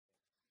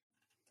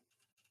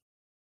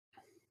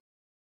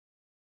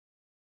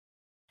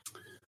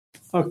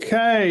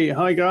Okay,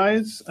 hi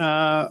guys.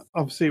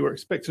 Obviously, we're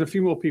expecting a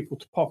few more people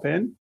to pop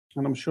in,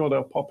 and I'm sure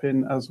they'll pop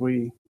in as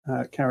we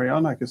carry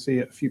on. I can see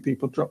a few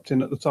people dropped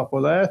in at the top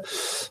of there.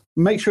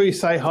 Make sure you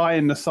say hi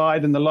in the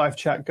side in the live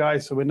chat,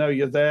 guys, so we know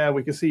you're there.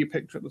 We can see your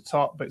picture at the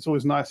top, but it's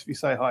always nice if you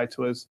say hi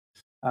to us,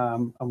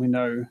 and we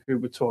know who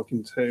we're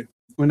talking to.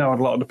 We know a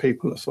lot of the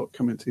people that sort of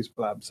come into these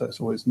blabs, so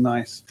it's always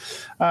nice.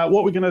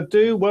 What we're going to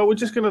do, well, we're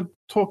just going to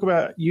talk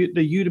about the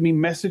Udemy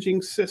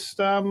messaging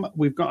system.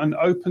 We've got an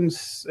open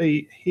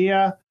seat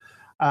here.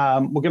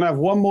 We're going to have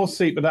one more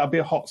seat, but that'll be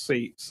a hot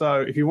seat.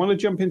 So if you want to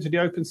jump into the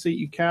open seat,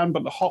 you can,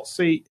 but the hot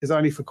seat is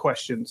only for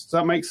questions. Does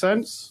that make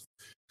sense?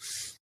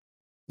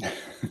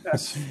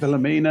 That's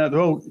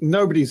Philomena.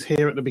 Nobody's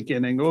here at the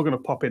beginning. They're all going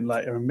to pop in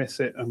later and miss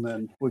it, and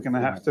then we're going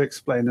to have to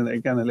explain it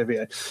again,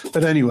 Olivier.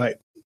 But anyway,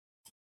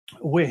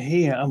 we're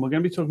here, and we're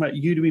going to be talking about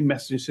Udemy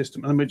messaging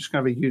system, and then we're just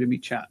going to have a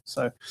Udemy chat.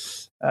 So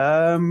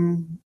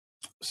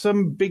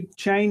some big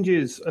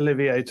changes,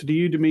 Olivier, to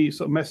the Udemy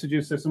sort of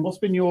messaging system. What's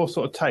been your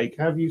sort of take?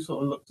 Have you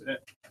sort of looked at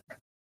it?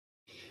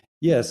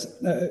 Yes,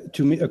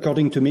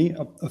 according to me,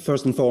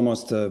 first and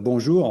foremost,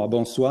 bonjour or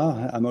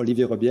bonsoir. I'm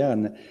Olivier Robier,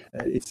 and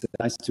it's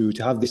nice to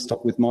have this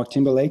talk with Mark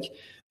Timberlake.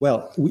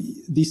 Well,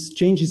 these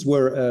changes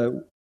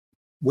were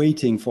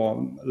waiting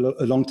for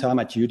a long time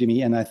at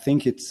Udemy, and I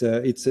think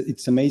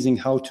it's amazing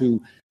how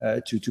to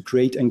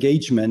create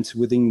engagement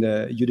within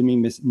the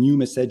Udemy new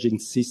messaging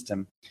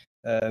system,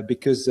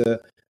 because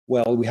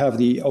well, we have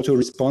the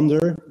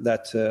autoresponder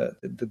that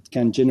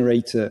can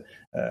generate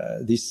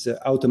this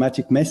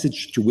automatic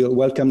message to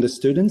welcome the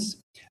students,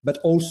 but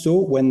also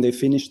when they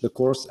finish the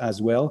course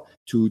as well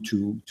to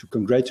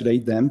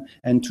congratulate them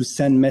and to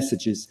send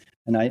messages.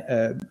 And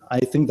I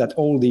think that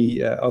all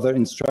the other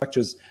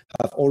instructors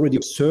have already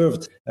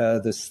observed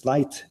the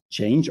slight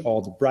change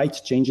or the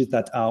bright changes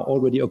that are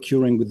already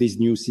occurring with this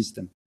new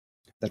system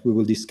that we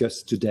will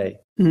discuss today.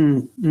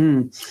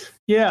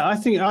 Yeah, I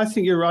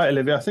think you're right,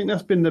 Olivia. I think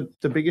that's been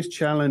the biggest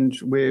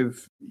challenge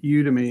with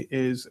Udemy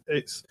is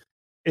it's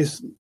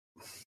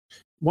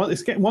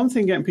one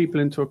thing getting people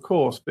into a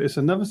course, but it's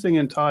another thing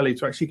entirely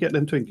to actually get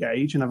them to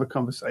engage and have a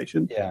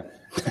conversation. Yeah,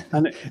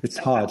 and it's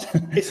hard.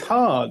 It's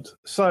hard.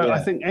 So yeah. I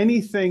think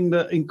anything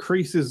that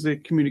increases the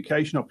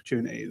communication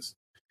opportunities,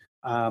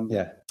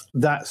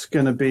 that's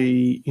going to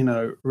be,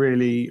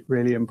 really,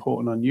 really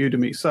important on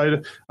Udemy. So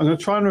I'm going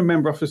to try and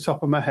remember off the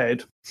top of my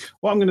head.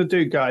 What I'm going to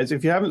do, guys,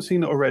 if you haven't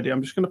seen it already,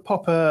 I'm just going to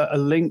pop a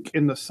link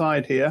in the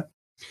side here.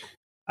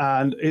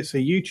 And it's a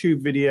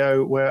YouTube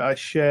video where I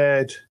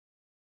shared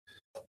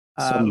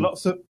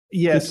lots of,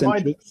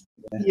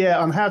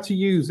 on how to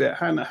use it,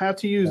 how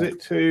to use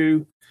it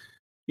to,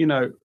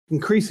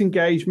 increase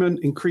engagement,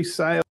 increase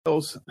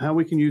sales, how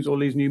we can use all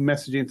these new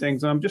messaging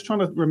things. And I'm just trying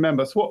to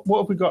remember. So what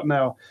have we got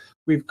now?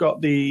 We've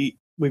got the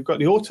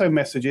auto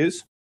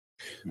messages,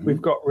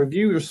 we've got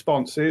review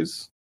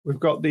responses, we've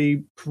got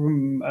the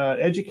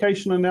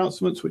educational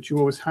announcements, which you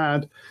always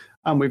had,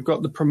 and we've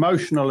got the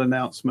promotional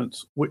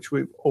announcements, which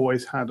we've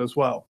always had as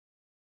well.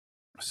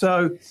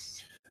 So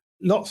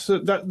lots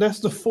of that's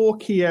the four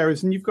key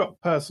areas, and you've got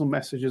personal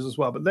messages as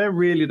well, but they're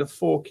really the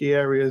four key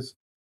areas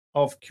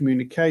of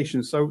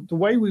communication. So the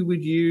way we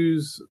would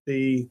use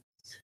the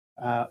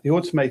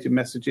automated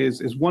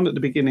messages is one at the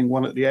beginning,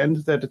 one at the end.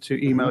 They're the two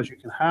emails you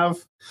can have.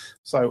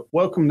 So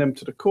welcome them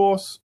to the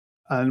course.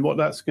 And what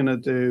that's going to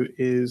do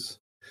is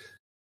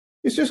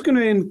it's just going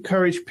to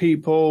encourage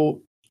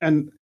people.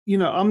 And,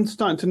 I'm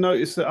starting to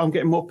notice that I'm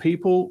getting more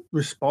people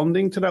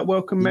responding to that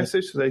welcome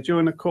message. So they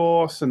join the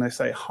course and they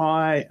say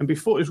hi. And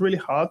before it was really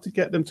hard to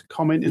get them to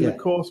comment in the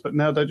course, but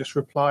now they just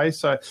reply.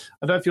 So I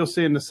don't know if you're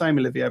seeing the same,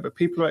 Olivier, but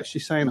people are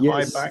actually saying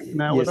hi back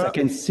now. Yes, I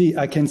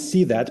can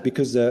see that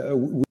because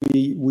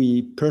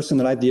we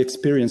personalize the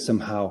experience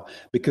somehow.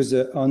 Because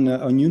on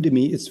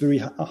Udemy, it's very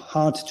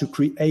hard to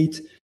create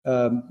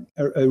a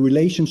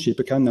relationship,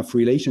 a kind of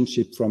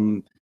relationship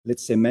from,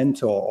 let's say,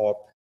 mentor or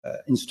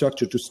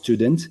instructor to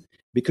student.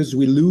 Because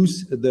we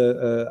lose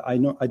the, I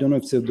don't know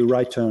if it's the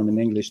right term in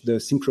English, the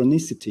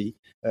synchronicity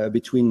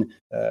between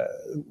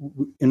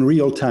in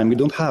real time. We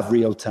don't have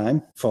real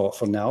time for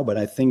now, but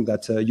I think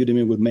that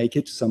Udemy will make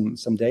it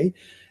someday.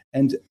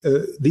 And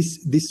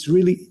this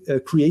really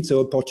creates an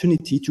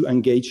opportunity to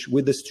engage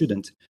with the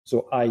student.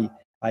 So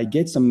I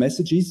get some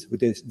messages,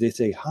 they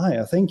say,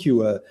 hi, thank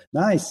you,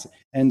 nice.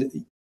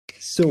 And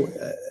so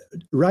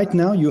right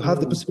now you have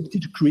the possibility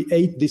to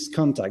create this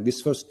contact,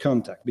 this first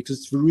contact, because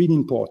it's really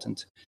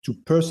important to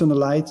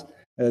personalize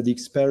the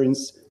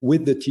experience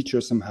with the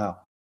teacher somehow.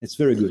 It's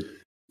very good.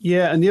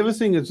 Yeah, and the other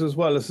thing is as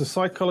well as the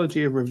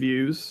psychology of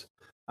reviews.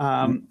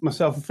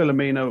 Myself and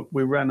Philomena,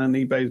 we ran an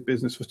eBay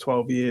business for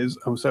 12 years.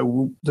 And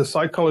so the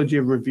psychology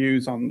of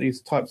reviews on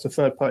these types of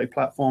third-party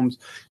platforms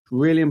is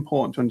really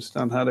important to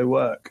understand how they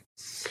work.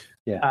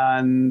 Yeah.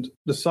 And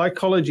the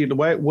psychology, the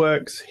way it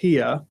works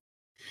here,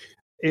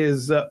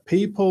 is that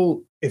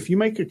people, if you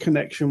make a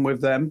connection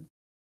with them,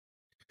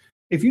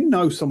 if you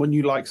know someone,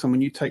 you like someone,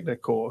 you take their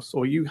course,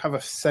 or you have a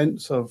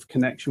sense of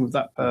connection with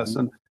that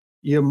person,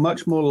 you're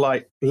much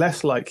more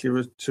less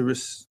likely to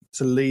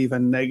leave a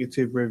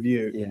negative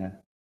review.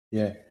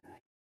 Yeah.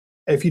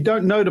 if you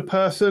don't know the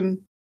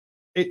person,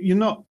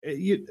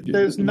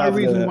 there's no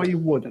reason why you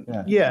wouldn't.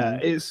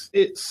 It's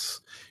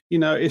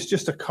it's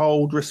just a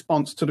cold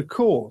response to the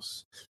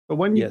course. But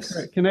when you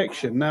create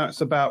connection, now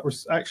it's about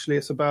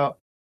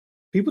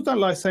people don't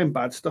like saying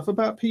bad stuff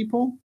about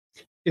people.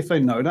 If they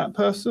know that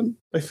person,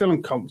 they feel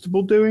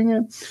uncomfortable doing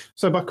it.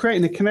 So by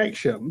creating a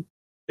connection,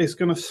 it's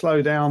going to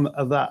slow down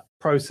that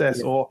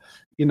process, or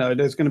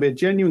there's going to be a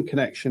genuine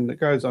connection that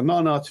goes on, not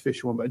an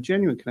artificial one, but a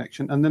genuine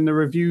connection. And then the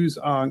reviews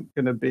aren't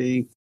going to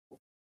be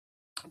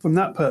from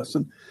that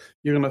person.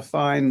 You're going to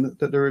find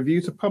that the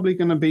reviews are probably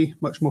going to be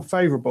much more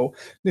favorable.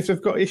 And if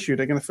they've got issue,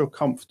 they're going to feel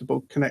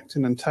comfortable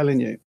connecting and telling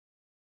you.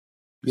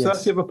 So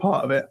that's the other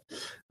part of it.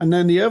 And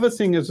then the other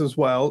thing is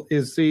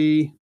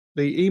the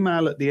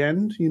email at the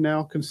end. You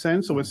now can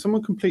send. So when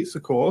someone completes the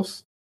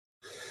course,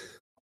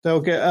 they'll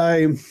get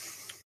a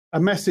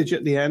message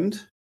at the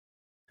end.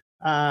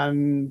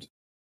 And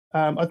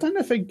I don't know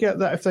if they get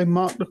that if they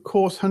mark the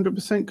course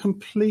 100%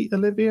 complete,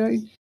 Olivier.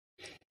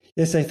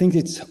 Yes, I think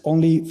it's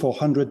only for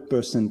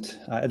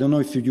 100%. I don't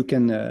know if you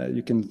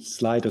can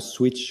slide or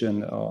switch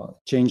or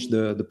change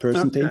the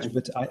percentage,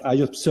 but I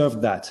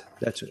observed that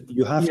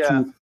you have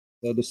to,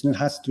 the student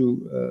has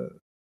to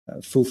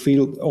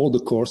fulfill all the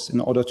course in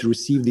order to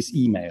receive this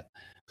email.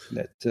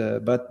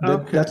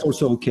 That's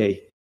also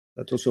okay.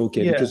 That's also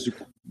okay because you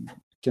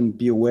can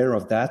be aware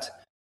of that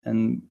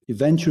and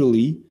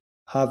eventually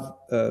have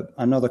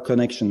another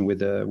connection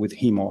with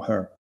him or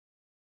her.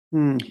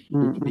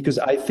 Because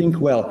I think,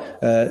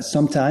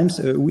 sometimes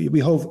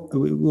we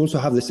also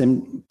have the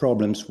same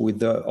problems with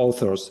the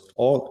authors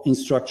or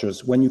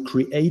instructors. When you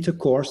create a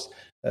course,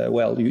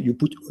 you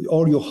put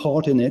all your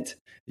heart in it,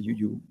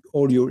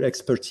 all your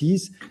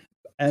expertise,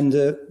 and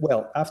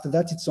after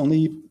that it's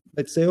only,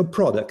 let's say, a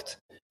product,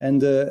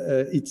 and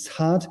it's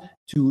hard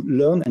to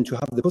learn and to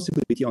have the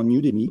possibility on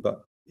Udemy,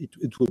 but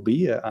it will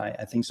be,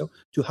 I think so,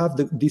 to have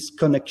this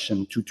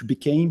connection to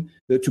become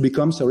a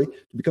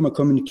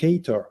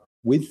communicator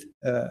with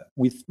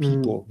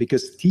people,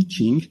 because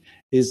teaching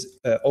is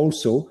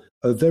also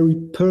a very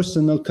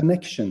personal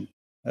connection,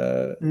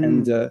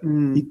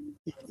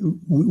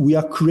 we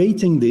are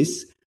creating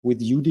this with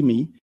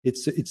Udemy.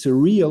 It's a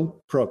real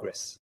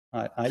progress.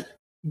 Paula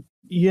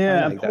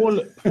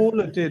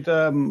did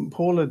a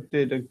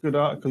good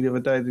article the other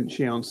day, didn't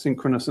she, on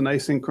synchronous and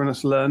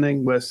asynchronous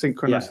learning, where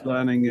synchronous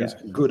learning is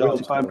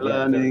real-time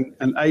learning,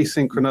 and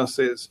asynchronous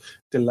is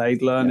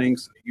delayed learning.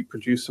 So you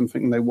produce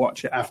something and they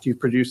watch it after you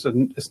produce it.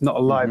 It's not a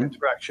live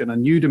interaction.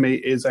 And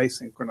Udemy is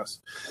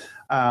asynchronous.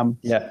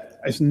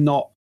 It's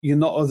not, you're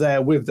not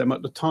there with them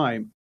at the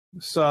time.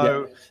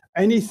 So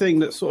anything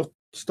that sort of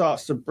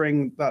starts to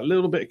bring that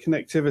little bit of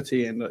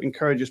connectivity in, that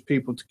encourages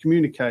people to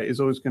communicate, is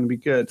always going to be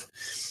good.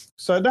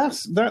 So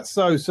that's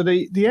so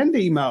the end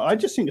email, I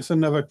just think it's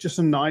just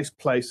a nice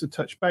place to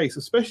touch base,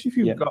 especially if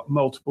you've got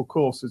multiple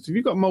courses. If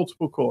you've got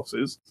multiple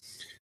courses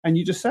and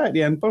you just say at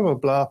the end, blah, blah,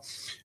 blah,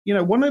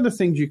 one of the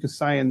things you can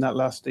say in that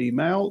last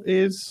email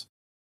is,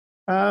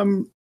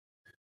 great,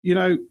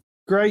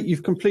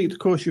 you've completed the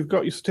course, you've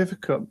got your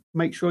certificate,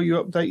 make sure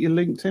you update your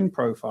LinkedIn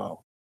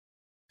profile.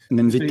 An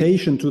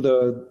invitation to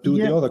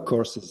the other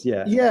courses,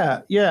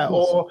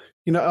 Or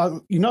you're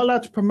not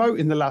allowed to promote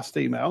in the last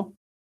email,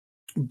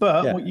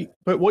 but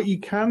what you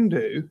can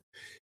do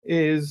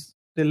is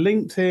the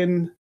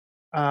LinkedIn.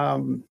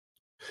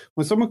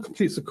 When someone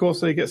completes the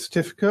course, they get a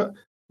certificate.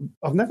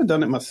 I've never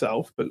done it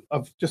myself, but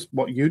I've just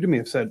what Udemy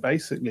have said.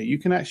 Basically, you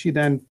can actually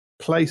then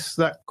place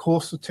that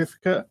course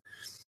certificate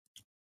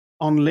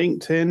on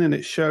LinkedIn, and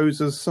it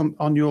shows us some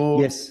on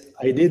your. Yes,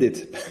 I did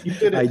it. You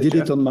did it. I did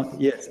it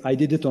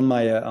on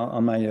my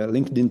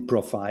LinkedIn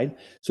profile.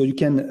 So you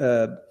can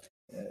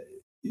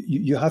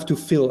you have to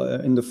fill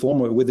in the form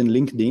within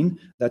LinkedIn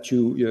that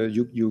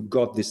you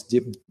got this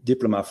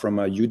diploma from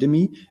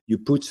Udemy. You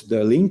put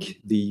the link,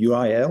 the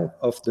URL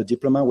of the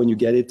diploma when you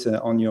get it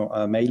on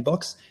your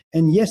mailbox,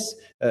 and yes,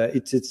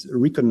 it's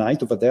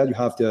recognized over there. You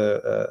have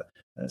the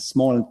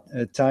small,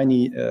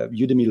 tiny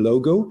Udemy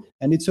logo,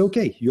 and it's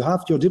okay. You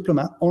have your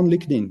diploma on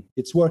LinkedIn.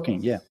 It's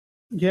working,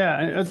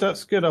 Yeah,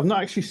 that's good. I've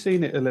not actually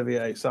seen it,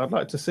 Olivier, so I'd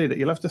like to see that.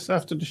 You'll have to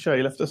after the show,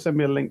 you'll have to send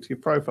me a link to your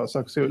profile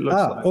so I can see what it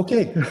looks like.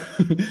 Okay.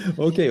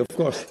 Okay, of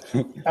course.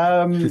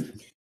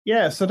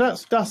 So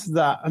that's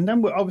that. And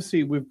then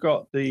we've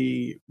got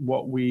the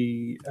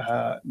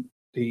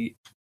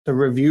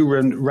review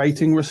and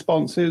rating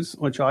responses,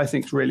 which I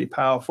think is really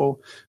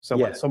powerful. So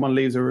when someone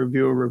leaves a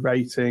review or a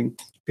rating,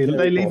 if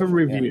they leave a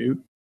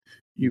review,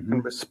 you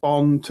can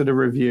respond to the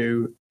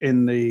review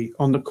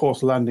on the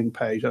course landing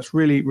page. That's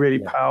really, really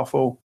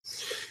powerful,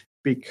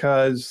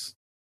 because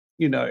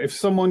if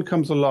someone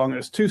comes along,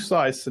 there's two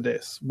sides to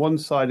this. One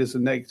side is a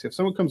negative.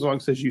 Someone comes along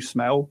and says, you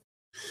smell.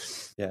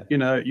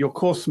 Your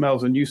course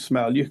smells and you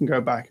smell. You can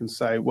go back and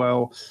say,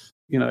 well,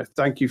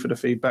 thank you for the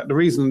feedback. The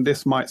reason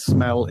this might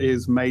smell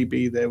is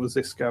maybe there was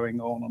this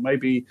going on, or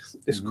maybe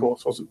this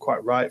course wasn't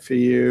quite right for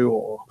you,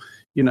 or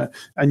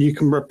and you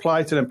can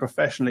reply to them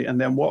professionally.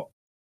 And then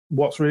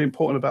what's really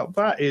important about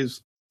that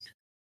is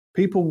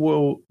people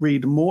will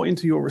read more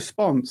into your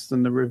response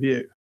than the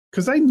review.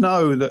 because they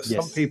know that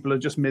some people are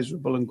just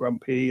miserable and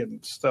grumpy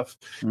and stuff.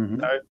 You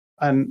know?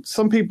 And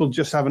some people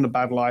just having a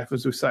bad life,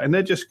 as we say, and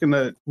they're just going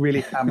to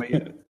really hammer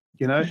you.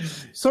 You know,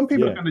 some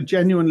people are going to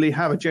genuinely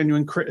have a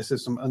genuine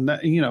criticism, and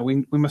that, you know,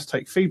 we must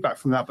take feedback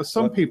from that. But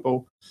some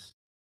people,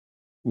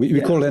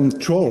 we call them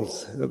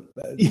trolls.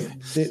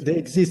 They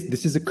exist.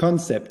 This is a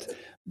concept,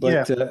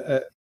 but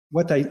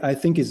what I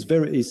think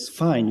is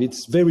fine.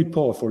 It's very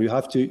powerful. You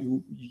have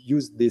to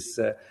use this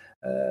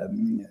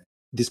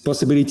this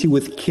possibility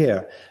with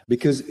care,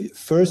 because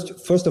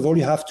first of all,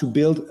 you have to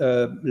build,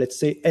 let's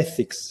say,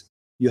 ethics.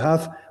 You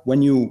have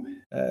when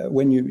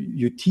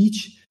you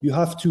teach, you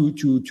have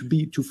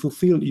to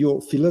fulfill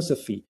your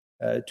philosophy,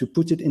 to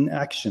put it in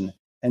action,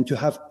 and to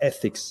have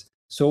ethics.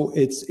 So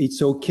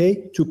it's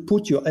okay to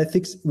put your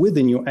ethics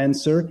within your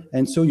answer,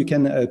 and so you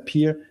can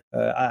appear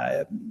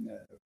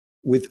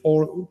with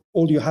all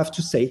you have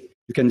to say.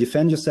 You can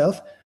defend yourself,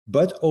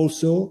 but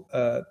also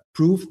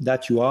prove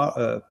that you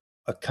are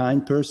a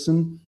kind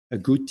person, a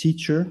good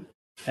teacher,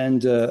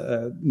 and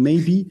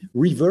maybe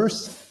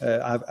reverse,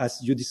 as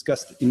you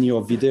discussed in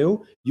your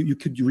video, you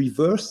could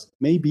reverse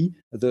maybe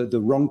the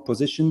wrong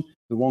position,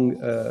 the wrong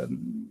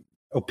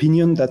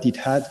opinion that it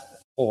had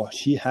or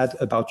she had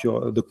about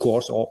the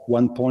course or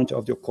one point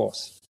of your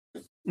course.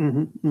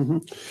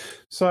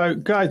 So,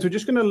 guys, we're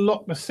just going to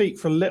lock the seat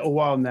for a little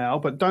while now,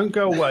 but don't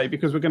go away,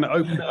 because we're going to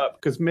open it up,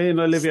 because me and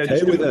Olivier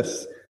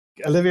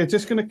Olivier,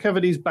 just going to cover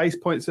these base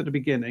points at the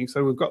beginning.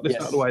 So we've got this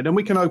out of the way. Then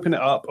we can open it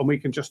up and we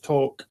can just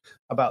talk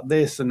about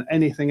this and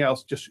anything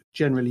else, just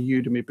generally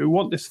Udemy. But we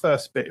want this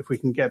first bit if we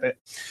can get it.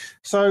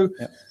 So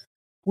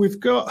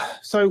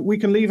we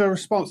can leave a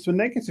response to a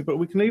negative, but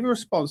we can leave a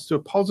response to a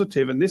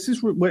positive. And this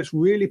is where it's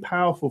really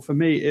powerful for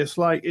me. It's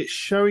like it's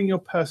showing your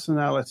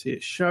personality.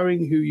 It's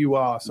showing who you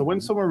are. So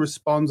when someone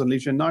responds and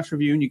leaves you a nice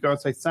review and you go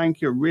and say,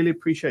 thank you, I really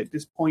appreciate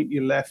this point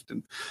you left.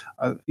 And,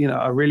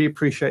 I really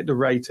appreciate the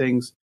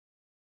ratings.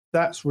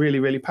 That's really,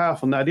 really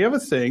powerful. Now, the other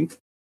thing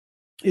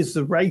is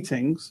the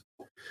ratings.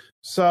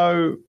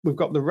 So we've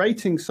got the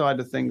rating side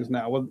of things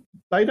now. Well,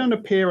 they don't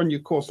appear on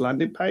your course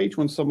landing page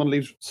when someone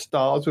leaves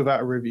stars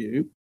without a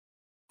review.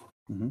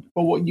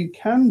 But what you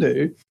can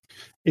do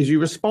is you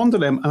respond to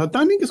them. And I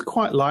don't think it's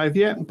quite live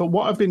yet, but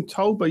what I've been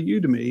told by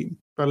Udemy,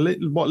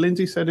 what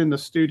Lindsay said in the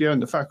studio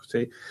and the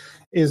faculty,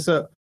 is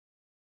that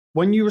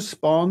when you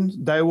respond,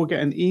 they will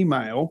get an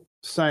email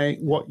saying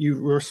what you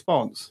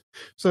response.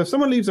 So if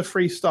someone leaves a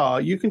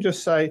 3-star, you can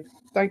just say,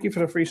 thank you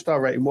for the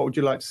 3-star rating. What would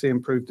you like to see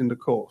improved in the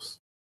course?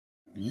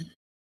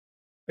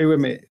 Be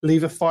with me.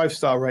 Leave a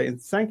 5-star rating.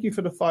 Thank you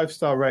for the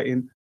 5-star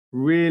rating.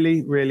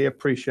 Really, really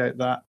appreciate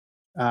that.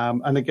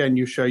 And again,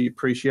 you show your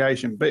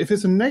appreciation. But if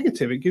it's a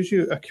negative, it gives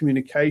you a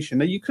communication.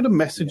 Now, you could have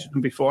messaged them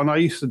before, and I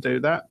used to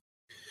do that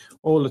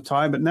all the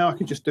time, but now I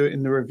can just do it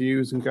in the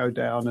reviews and go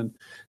down.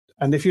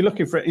 And if you're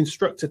looking for an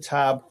instructor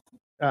tab,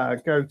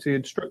 go to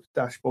instructor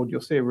dashboard.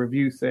 You'll see a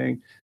review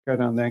thing. Go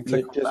down there and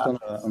click on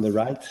that. On the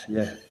right.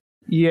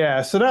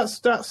 Yeah. So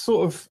that's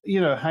sort of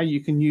how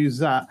you can use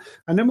that.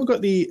 And then we've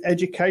got the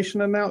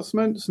education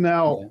announcements.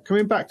 Now,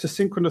 coming back to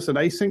synchronous and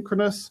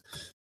asynchronous,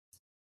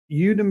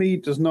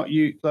 Udemy does not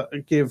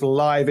give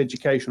live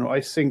education or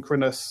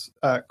asynchronous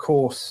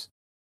course.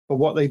 But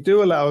what they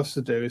do allow us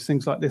to do is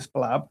things like this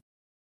Blab.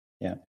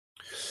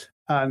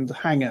 And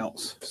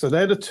Hangouts. So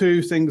they're the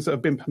two things that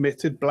have been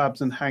permitted,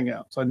 Blabs and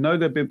Hangouts. I know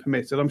they've been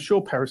permitted. I'm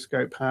sure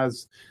Periscope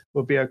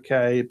will be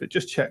okay, but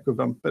just check with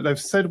them. But they've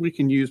said we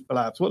can use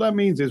Blabs. What that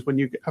means is when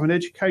you have an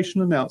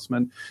education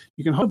announcement,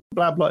 you can hold a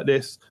Blab like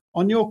this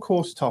on your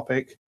course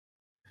topic,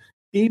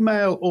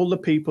 email all the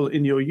people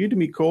in your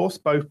Udemy course,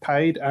 both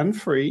paid and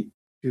free.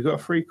 You've got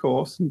a free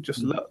course, and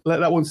just let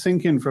that one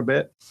sink in for a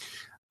bit.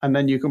 And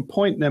then you can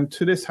point them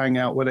to this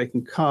Hangout where they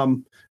can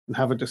come and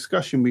have a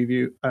discussion with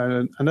you,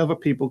 and other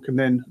people can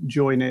then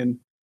join in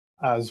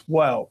as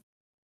well.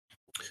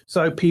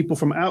 So people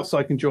from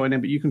outside can join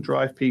in, but you can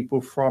drive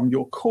people from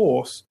your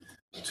course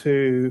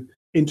to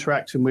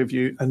interacting with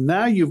you. And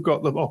now you've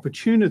got the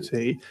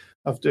opportunity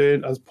of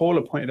doing, as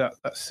Paula pointed out,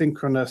 that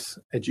synchronous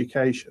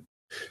education.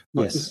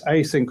 Yes,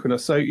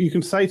 asynchronous. So you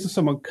can say to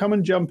someone, come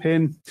and jump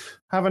in,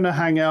 having a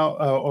Hangout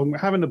or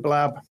having a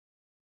Blab.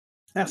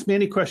 Ask me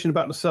any question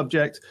about the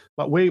subject,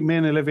 like me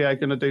and Olivier are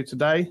going to do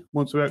today.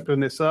 Once we open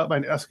this up,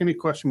 and ask any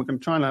question, we're going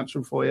to try and answer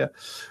them for you.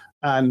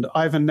 And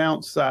I've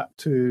announced that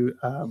to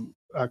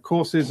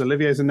courses.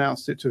 Olivier's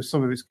announced it to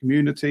some of his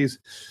communities.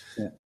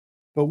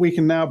 But we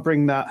can now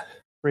bring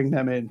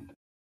them in.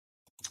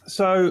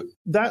 So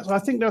I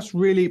think that's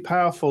really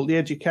powerful. The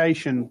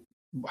education,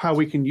 how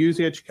we can use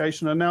the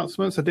education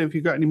announcements. I don't know if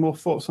you've got any more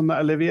thoughts on that,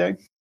 Olivier.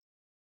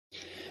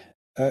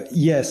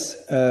 Yes.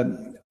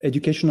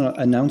 Educational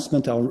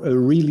announcements are a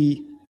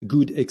really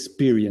good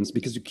experience,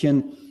 because you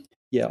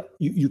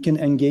can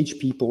engage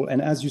people.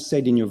 And as you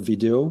said in your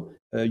video,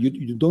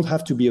 you don't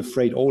have to be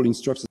afraid. All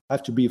instructors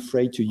have to be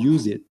afraid to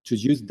use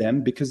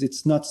them, because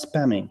it's not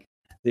spamming.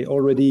 They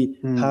already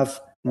have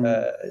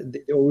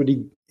they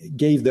already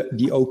gave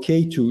the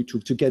okay to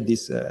get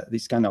this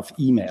kind of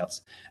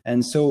emails.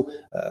 And so,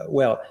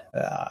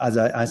 as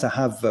I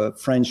have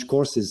French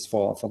courses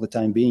for the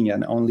time being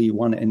and only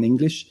one in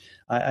English,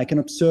 I can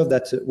observe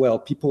that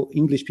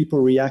English people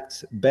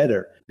react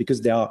better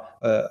because they are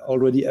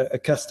already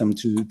accustomed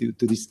to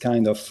this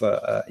kind of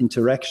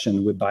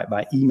interaction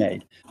by email.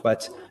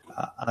 But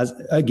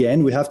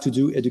again, we have to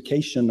do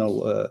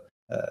educational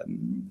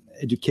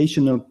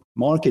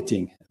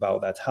marketing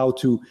about that, how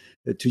to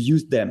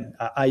use them.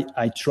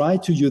 I try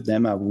to use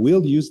them. I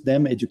will use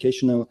them,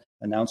 educational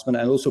announcement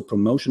and also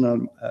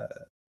promotional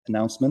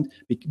announcement,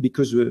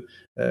 because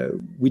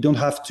we don't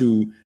have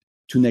to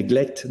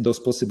neglect those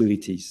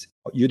possibilities.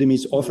 Udemy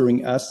is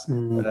offering us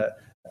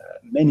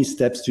many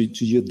steps to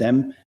use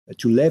them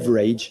to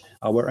leverage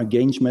our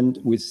engagement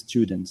with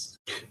students.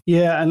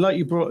 Yeah, and like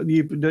you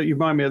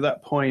remind me of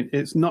that point.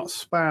 It's not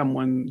spam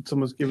when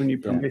someone's given you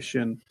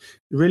permission.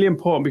 Yeah. Really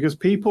important, because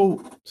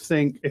people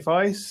think if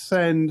I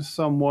send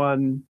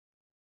someone,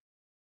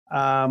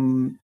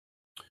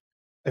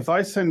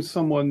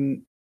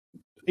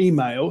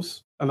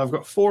 emails and I've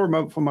got 4 a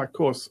month for my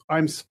course,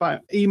 I'm spam.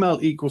 Email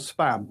equals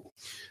spam,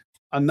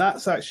 and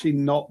that's actually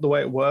not the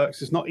way it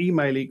works. It's not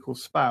email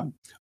equals spam.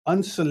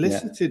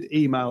 Unsolicited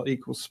email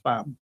equals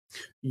spam.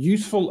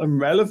 Useful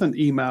and relevant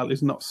email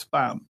is not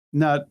spam.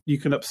 Now,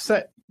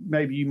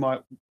 maybe you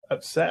might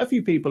upset a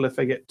few people if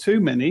they get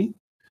too many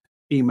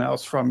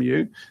emails from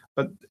you,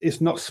 but it's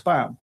not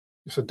spam.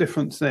 It's a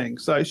different thing.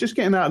 So it's just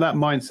getting out of that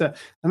mindset.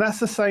 And that's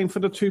the same for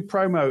the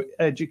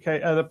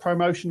the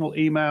promotional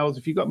emails.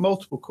 If you've got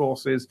multiple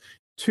courses,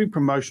 2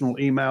 promotional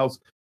emails,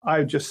 I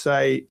would just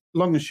say,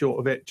 long and short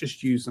of it,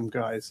 just use them,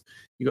 guys.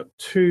 You got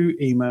 2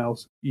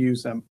 emails,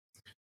 use them.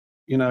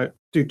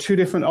 Do 2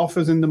 different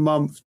offers in the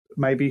month,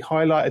 maybe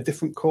highlight a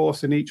different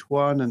course in each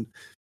one and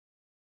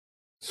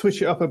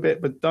switch it up a bit,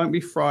 but don't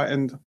be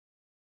frightened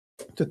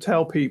to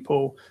tell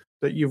people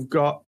that you've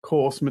got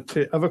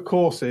other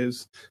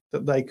courses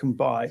that they can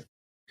buy,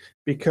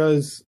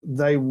 because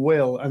they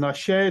will. And I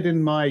shared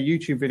in my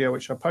YouTube video,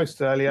 which I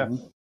posted earlier,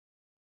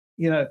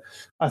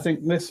 I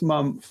think this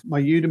month,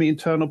 my Udemy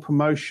internal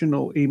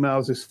promotional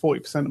emails is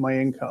 40% of my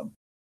income.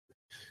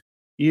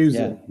 Use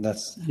it.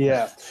 That's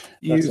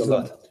use a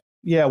lot.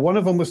 Yeah, one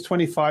of them was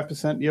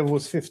 25%, the other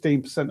was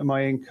 15% of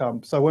my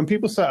income. So when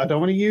people say, I don't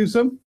want to use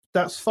them,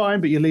 that's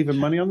fine, but you're leaving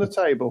money on the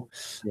table.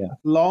 Yeah. As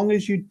long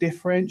as you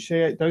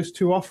differentiate those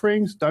 2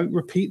 offerings, don't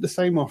repeat the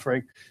same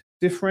offering,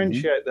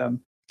 differentiate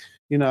them.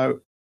 An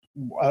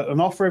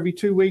offer every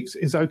 2 weeks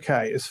is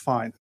okay, it's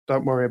fine.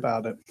 Don't worry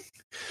about it.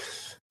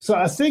 So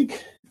I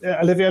think,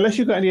 Olivier, unless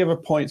you've got any other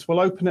points, we'll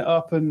open it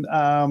up and...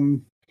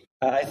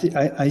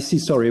 I see,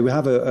 sorry, we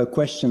have a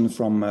question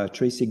from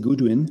Tracy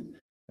Goodwin.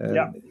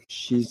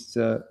 She's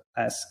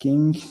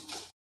asking,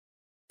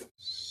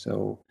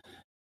 so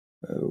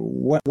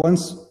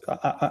once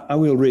I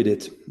will read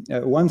it.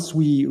 Once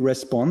we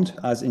respond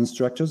as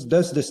instructors,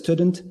 does the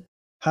student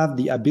have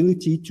the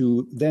ability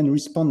to then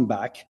respond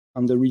back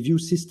on the review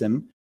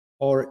system,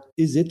 or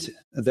is it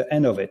the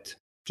end of it?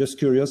 Just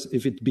curious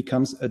if it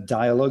becomes a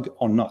dialogue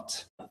or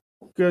not.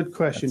 Good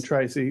question,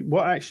 Tracy.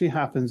 What actually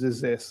happens is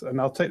this,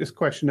 and I'll take this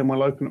question and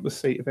we'll open up the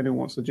seat if anyone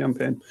wants to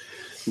jump in.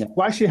 Yeah.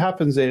 What actually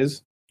happens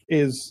is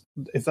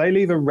if they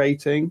leave a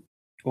rating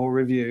or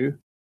review,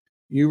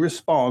 you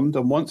respond,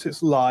 and once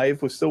it's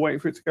live, we're still waiting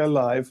for it to go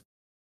live,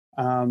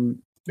 but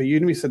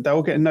Udemy said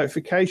they'll get a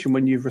notification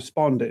when you've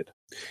responded.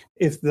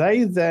 If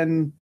they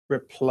then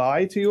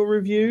reply to your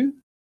review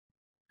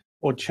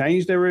or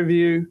change their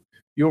review,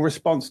 your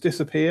response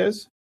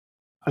disappears,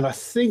 and I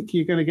think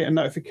you're going to get a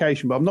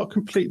notification, but I'm not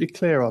completely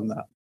clear on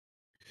that.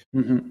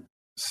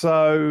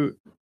 So,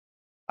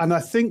 and I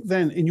think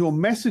then in your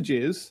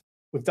messages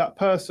with that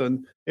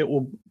person, it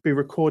will be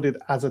recorded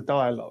as a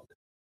dialogue,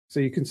 so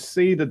you can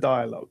see the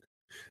dialogue.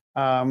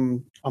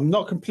 I'm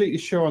not completely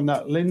sure on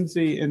that.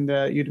 Lindsay in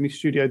the Udemy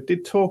studio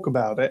did talk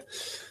about it,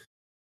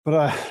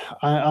 but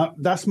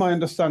that's my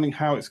understanding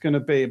how it's going to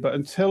be. But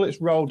until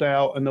it's rolled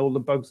out and all the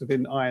bugs have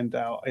been ironed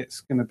out, it's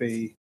going to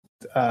be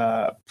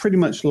pretty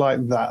much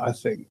like that, I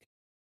think.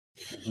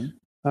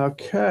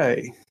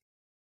 Okay.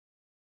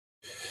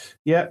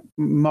 Yeah,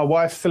 my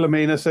wife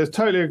Philomena says,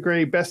 totally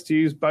agree, best to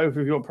use both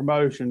of your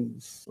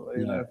promotions.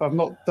 If I've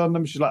not done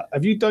them, she's like,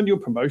 have you done your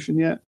promotion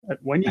yet?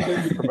 When you do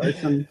your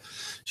promotion?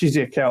 She's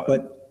the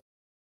accountant.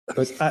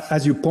 But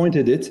as you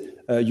pointed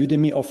it,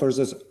 Udemy offers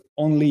us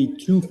only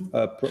 2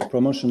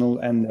 promotional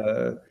and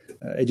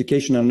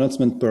educational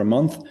announcements per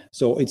month.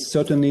 So it's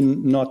certainly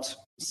not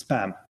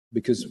spam,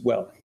 because,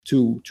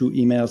 2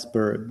 emails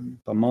per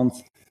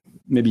month,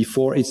 maybe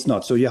 4, it's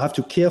not. So you have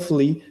to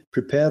carefully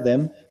prepare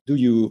them, do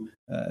your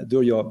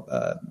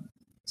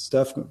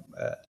stuff,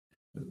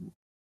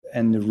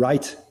 and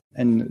write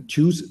and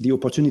choose the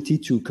opportunity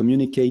to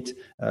communicate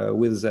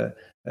with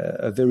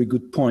a very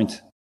good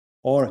point,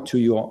 or to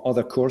your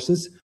other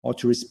courses, or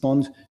to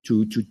respond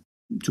to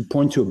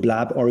point to a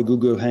Blab or a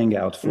Google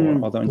Hangout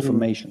for other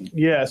information.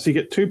 Yeah, so you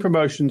get 2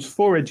 promotions,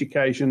 4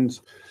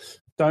 educations.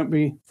 Don't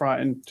be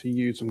frightened to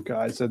use them,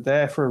 guys. They're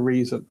there for a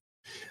reason.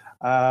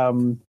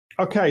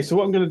 Okay, so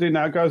what I'm going to do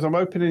now, guys, I'm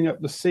opening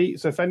up the seat.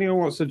 So if anyone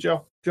wants to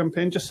jump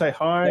in, just say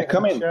hi. Yeah,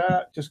 come in.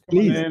 Chat. Just come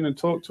in and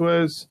talk to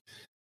us.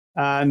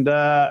 And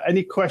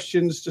any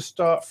questions, just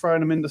start throwing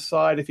them in the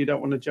side if you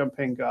don't want to jump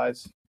in,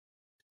 guys.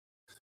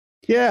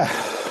 Yeah,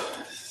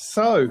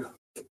 so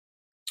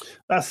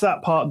that's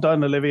that part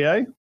done,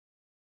 Olivier.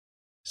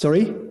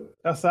 Sorry?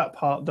 That's that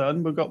part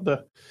done. We've got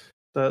the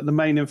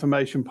main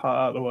information part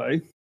out of the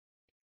way.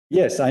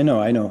 Yes, I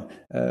know.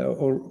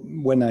 Or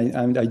when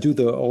I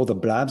do all the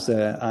blabs,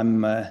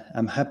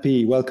 I'm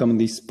happy welcoming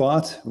this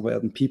part where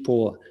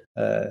people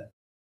are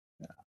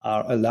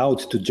allowed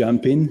to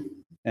jump in.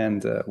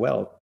 And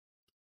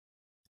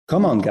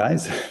come on,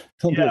 guys,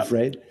 don't be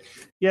afraid.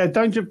 Yeah,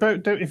 don't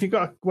if you've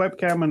got a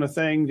webcam and a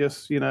thing,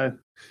 just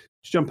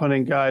jump on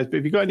in, guys. But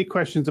if you've got any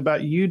questions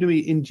about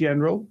Udemy in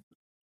general,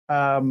 we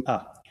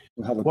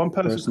have one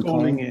person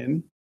calling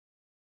in.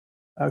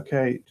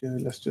 Okay,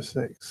 let's just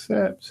say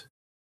accept.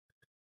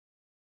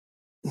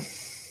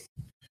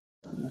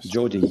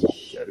 Jody.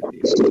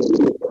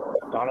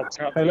 Donald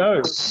Trump.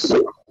 Hello.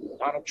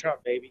 Donald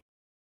Trump, baby.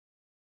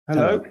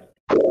 Hello.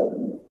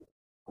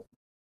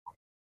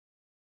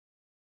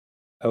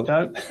 Oh.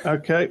 No?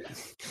 Okay.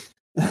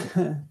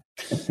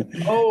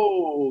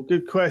 Oh,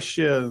 good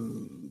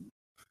question.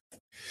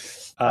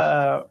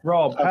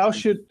 Rob,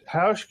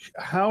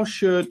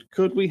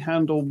 could we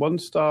handle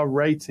 1-star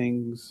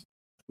ratings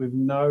with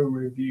no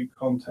review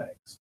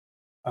context?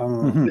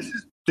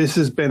 This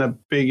has been a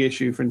big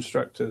issue for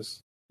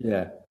instructors.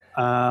 Yeah.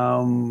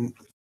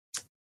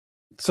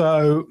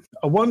 So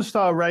a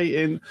 1-star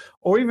rating,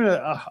 or even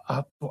a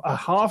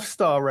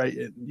half-star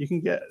rating, you can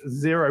get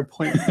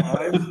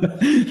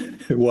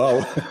 0.5.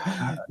 Wow.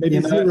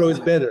 Maybe 0 is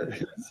better.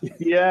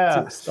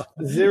 Yeah,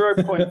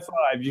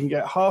 0.5. You can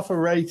get half a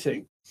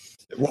rating.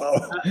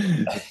 Wow.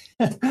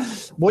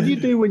 What do you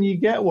do when you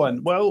get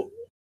one? Well,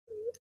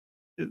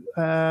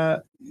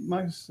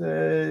 Mike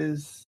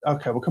says,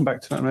 okay, we'll come back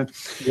to that in a minute.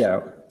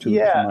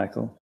 Yeah,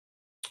 Michael.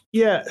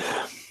 Yeah,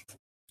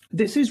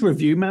 this is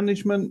review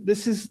management.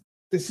 This is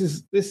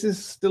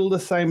still the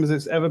same as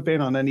it's ever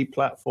been on any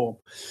platform.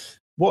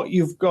 What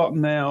you've got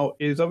now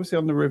is obviously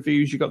on the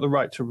reviews, you've got the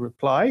right to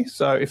reply.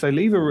 So if they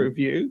leave a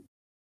review,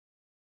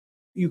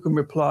 you can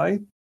reply.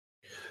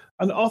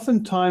 And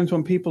oftentimes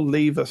when people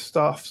leave a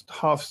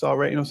half-star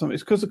rating or something,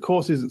 it's because the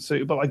course isn't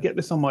suitable. I get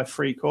this on my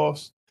free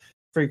courses.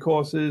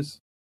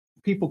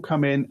 People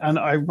come in and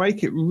I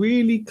make it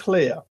really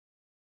clear.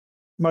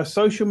 My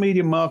social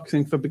media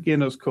marketing for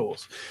beginners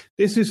course.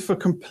 This is for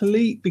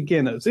complete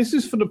beginners. This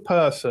is for the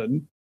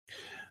person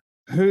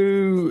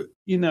who,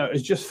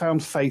 has just found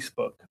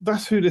Facebook.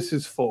 That's who this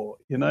is for,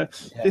 Yeah.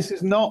 This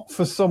is not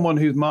for someone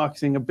who's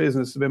marketing a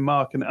business, has been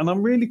marketing. And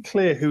I'm really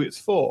clear who it's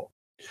for.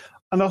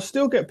 And I'll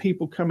still get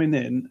people coming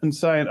in and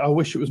saying, I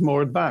wish it was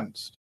more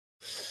advanced.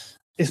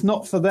 It's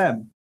not for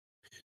them.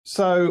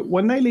 So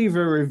when they leave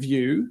a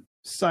review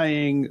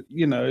saying,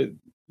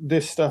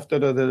 this stuff,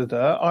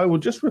 I will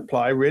just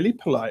reply really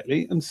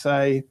politely and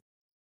say,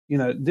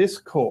 this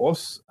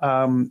course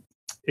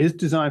is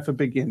designed for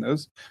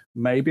beginners.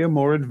 Maybe a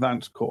more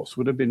advanced course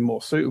would have been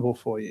more suitable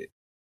for you.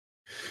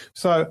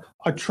 So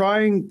I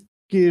try and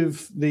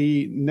give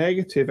the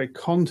negative a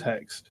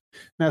context.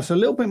 Now, it's a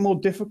little bit more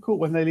difficult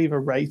when they leave a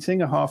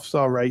rating, a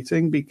half-star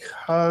rating,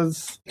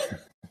 because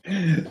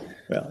you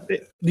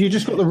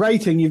just got the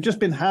rating, you've just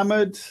been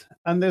hammered,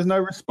 and there's no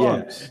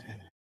response. Yeah.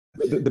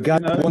 The guy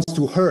wants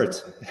to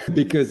hurt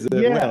because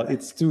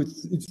it's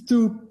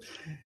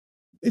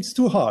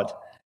too hard.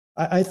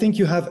 I think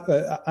you have.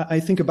 I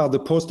think about the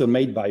poster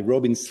made by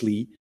Robin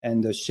Slee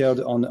and shared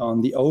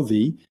on the OV.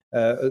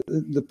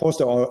 The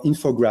poster or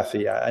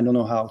infography. I don't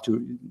know how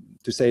to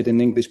say it in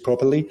English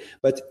properly,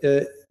 but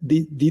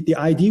the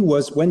idea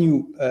was when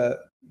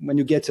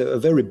you get a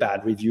very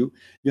bad review,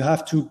 you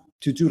have to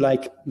do,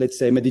 like, let's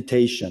say,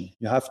 meditation.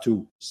 You have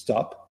to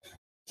stop,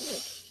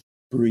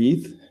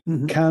 breathe,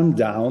 calm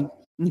down,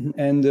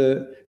 and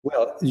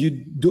you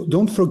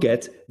don't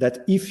forget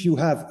that if you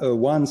have a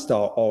 1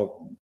 star or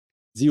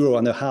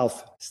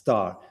 0.5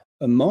 star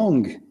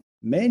among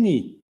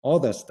many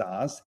other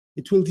stars,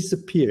 it will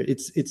disappear.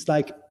 It's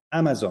like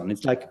Amazon.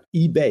 It's like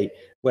eBay.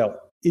 Well,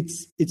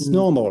 it's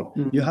normal.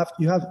 You have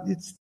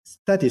it's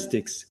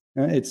statistics.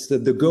 It's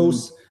the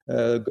Gauss.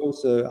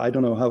 I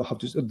don't know how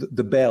to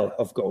the bell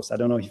of Gauss. I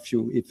don't know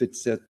if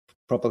it's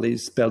properly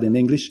spelled in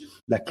English,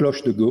 la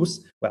cloche de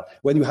Gauss. Well,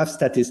 when you have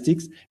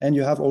statistics and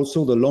you have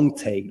also the long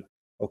tail.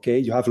 Okay,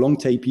 you have long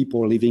tail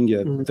people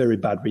leaving very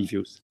bad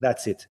reviews.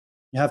 That's it.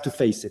 You have to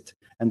face it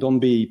and don't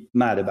be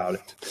mad about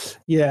it.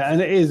 Yeah,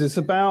 and it is. It's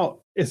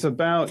about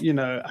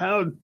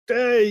how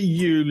dare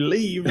you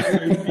leave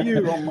a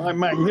review on my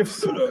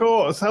magnificent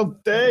course? How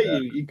dare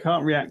you? You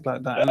can't react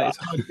like that. And it's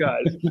hard,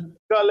 guys. You've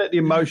got to let the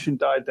emotion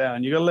die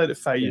down. You've got to let it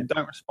fade. You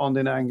don't respond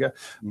in anger.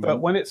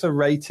 But when it's a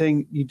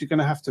rating, you're going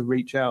to have to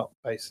reach out,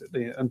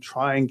 basically, and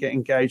try and get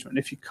engagement.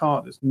 If you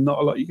can't, there's not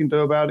a lot you can do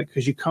about it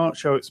because you can't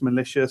show it's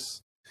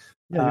malicious.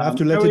 Yeah, you have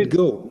to let it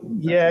go.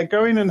 Yeah,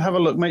 go in and have a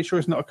look. Make sure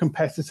it's not a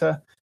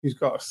competitor. who's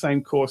got the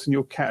same course in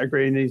your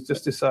category and he's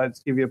just decided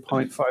to give you a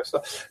 0.5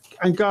 star.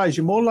 And guys,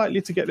 you're more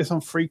likely to get this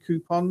on free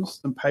coupons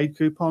than paid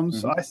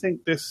coupons. I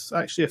think this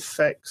actually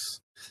affects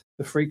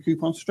the free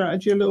coupon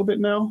strategy a little bit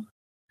now.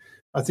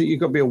 I think you've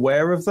got to be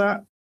aware of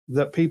that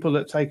people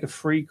that take a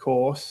free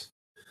course,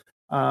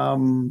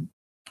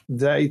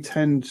 they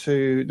tend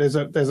to, there's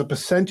a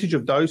percentage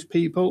of those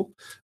people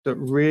that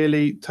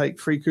really take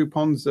free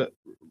coupons that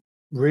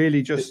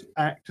really just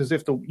act as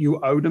if you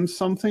owe them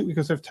something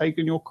because they've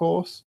taken your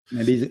course.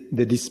 Maybe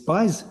they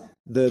despise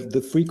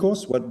the free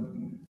course. What,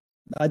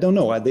 I don't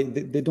know.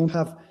 They don't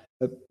have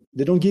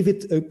they don't give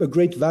it a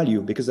great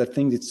value because I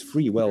think it's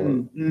free. Well,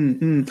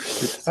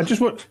 I just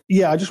want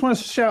to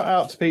shout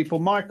out to people.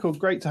 Michael,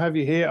 great to have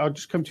you here. I'll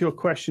just come to your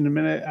question in a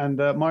minute. And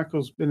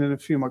Michael's been in a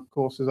few of my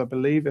courses, I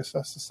believe. That's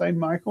the same,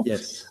 Michael.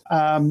 Yes.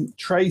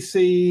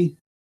 Tracy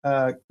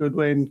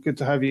Goodwin, good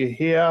to have you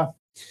here.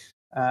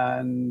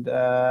 And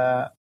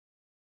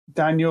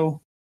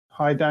Daniel.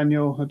 Hi,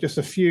 Daniel. Just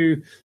a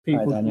few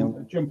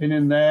people jumping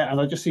in there.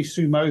 And I just see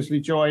Sue Mosley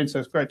join, so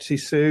it's great to see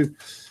Sue.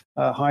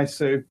 Hi,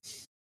 Sue.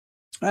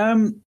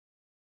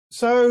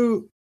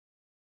 So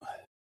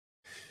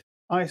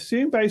I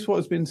assume based on what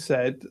has been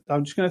said,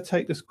 I'm just going to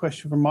take this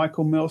question from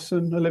Michael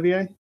Milson,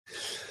 Olivier.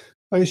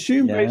 I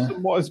assume based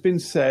on what has been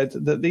said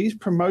that these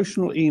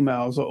promotional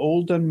emails are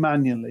all done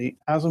manually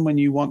as and when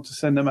you want to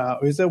send them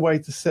out. Or is there a way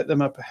to set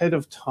them up ahead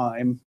of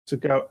time to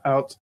go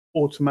out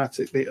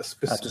automatically?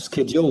 To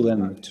schedule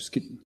them.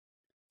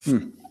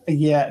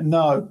 Yeah,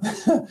 no.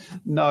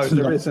 No,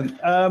 there isn't.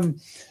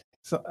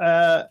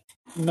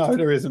 No,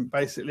 there isn't.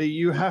 Basically,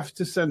 you have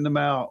to send them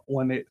out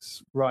when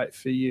it's right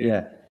for you.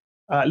 Yeah.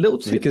 Little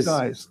tip,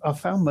 guys. I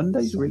found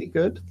Monday's really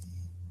good.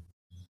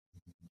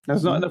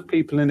 There's not enough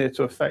people in here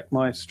to affect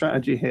my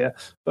strategy here,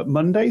 but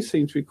Monday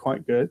seems to be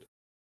quite good.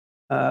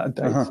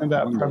 Send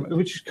out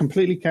which is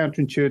completely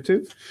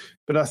counterintuitive.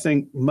 But I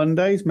think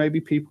Mondays, maybe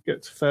people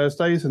get to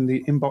Thursdays and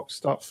the inbox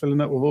starts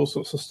filling up with all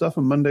sorts of stuff,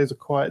 and Monday's a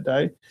quiet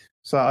day.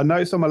 So I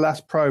noticed on my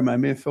last promo,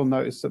 me and Phil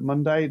noticed that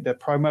Monday, the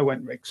promo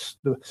went, I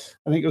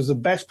think it was the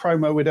best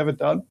promo we'd ever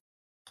done.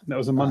 And that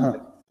was a Monday.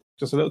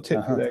 Just a little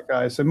tip for there,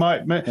 guys. So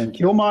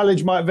your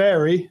mileage might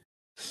vary.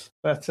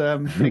 But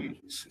so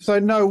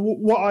no,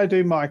 what I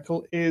do,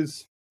 Michael,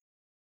 is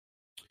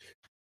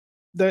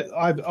that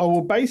I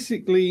will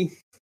basically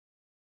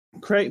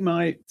create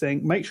my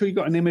thing. Make sure you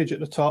got an image at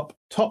the top.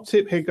 Top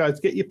tip here, guys,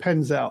 get your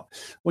pens out.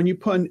 When you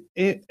put an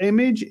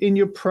image in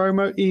your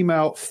promo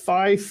email,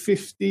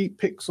 550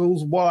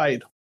 pixels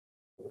wide.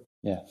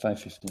 Yeah,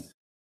 550.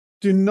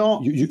 Do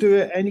not do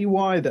it any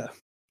wider.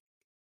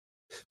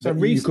 So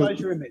resize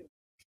your image.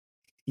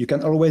 You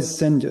can always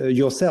send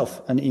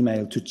yourself an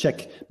email to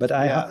check. But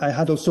I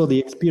had also the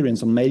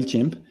experience on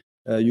MailChimp.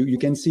 You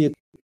can see it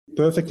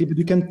perfectly, but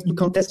you can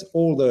test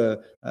all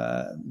the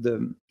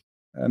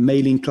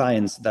mailing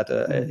clients that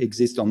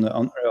exist on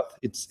Earth.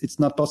 It's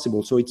not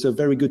possible. So it's a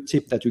very good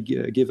tip that you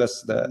give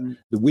us the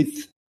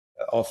width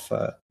of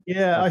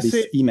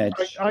this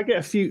image. I get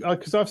a few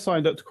because I've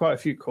signed up to quite a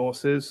few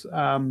courses.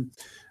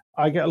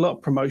 I get a lot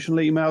of promotional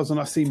emails and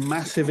I see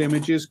massive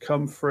images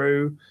come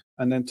through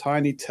and then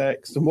tiny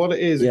text. And what it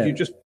is, if you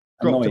just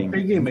drop a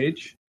big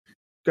image,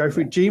 go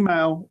through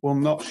Gmail will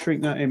not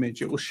shrink that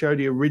image. It will show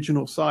the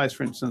original size,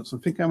 for instance.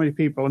 And think how many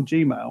people on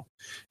Gmail.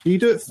 If you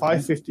do it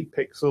 550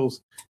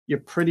 pixels, you're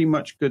pretty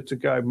much good to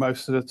go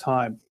most of the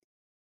time.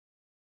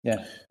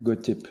 Yeah,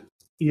 good tip.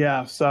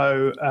 Yeah,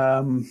 so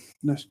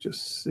let's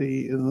just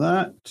see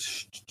that.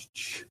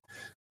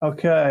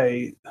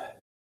 Okay.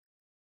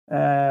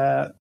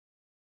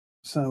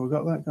 So we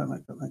got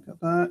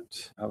that.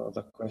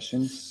 Other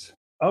questions?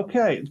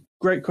 Okay,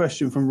 great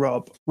question from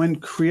Rob. When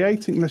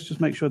creating, let's just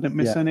make sure I didn't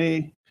miss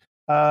any.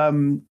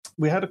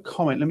 We had a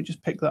comment. Let me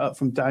just pick that up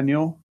from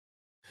Daniel.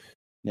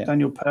 Yeah.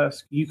 Daniel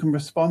Persk. You can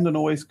respond and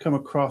always come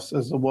across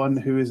as the one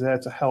who is there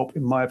to help,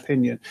 in my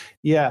opinion.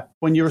 Yeah,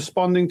 when you're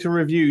responding to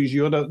reviews,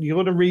 you're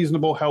the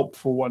reasonable,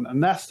 helpful one,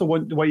 and that's the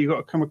way you got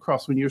to come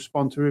across when you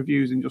respond to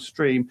reviews in your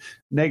stream.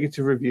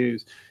 Negative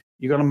reviews,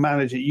 you got to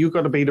manage it. You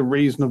got to be the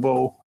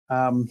reasonable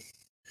one.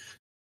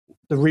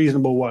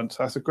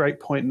 So that's a great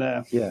point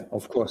there. Yeah,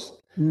 of course.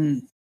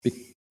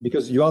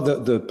 Because you are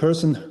the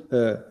person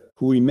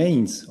who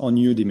remains on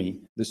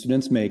Udemy. The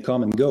students may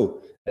come and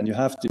go, and you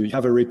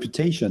have a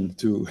reputation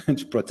to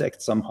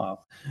protect somehow.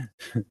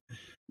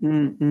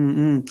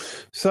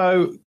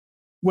 So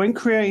when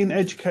creating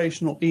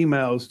educational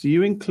emails, do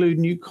you include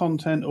new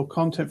content or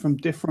content from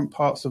different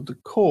parts of the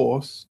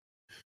course?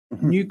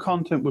 New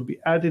content would be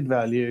added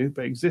value,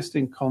 but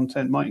existing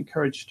content might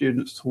encourage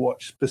students to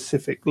watch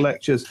specific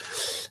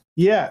lectures.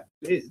 Yeah,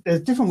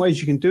 there's different ways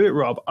you can do it,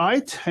 Rob.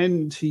 I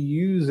tend to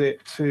use it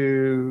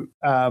to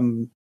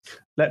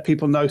let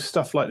people know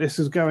stuff like this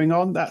is going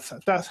on.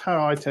 That's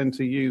how I tend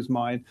to use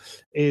mine.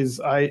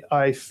 Is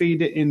I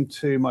feed it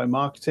into my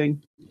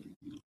marketing.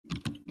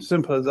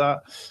 Simple as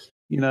that.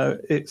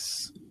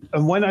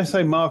 And when I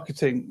say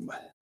marketing,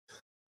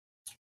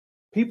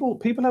 people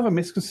have a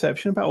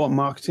misconception about what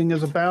marketing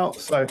is about.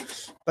 So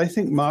they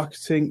think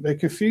they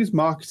confuse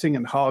marketing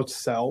and hard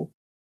sell.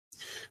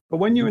 But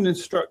when you're an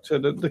instructor,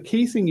 the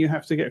key thing you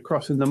have to get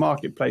across in the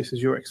marketplace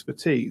is your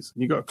expertise.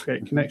 You've got to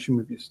create a connection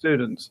with your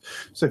students.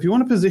 So if you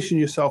want to position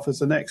yourself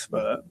as an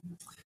expert,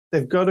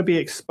 they've got to be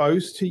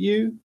exposed to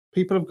you.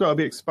 People have got to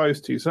be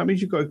exposed to you. So that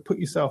means you've got to put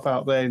yourself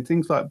out there in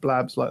things like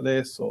blabs like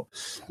this, or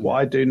what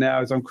I do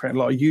now is I'm creating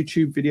a lot of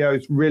YouTube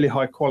videos, really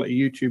high quality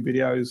YouTube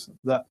videos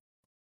that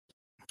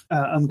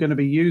I'm going to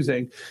be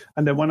using.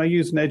 And then when I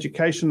use an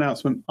education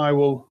announcement, I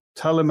will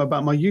tell them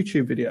about my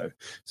YouTube video.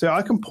 So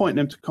I can point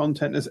them to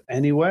content as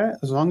anywhere,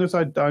 as long as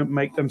I don't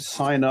make them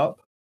sign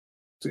up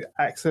to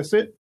access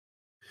it.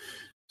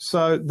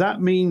 So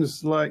that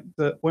means like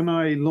that when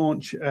I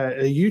launch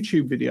a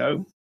YouTube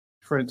video,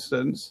 for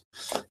instance,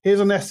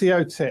 here's an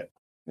SEO tip.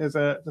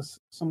 There's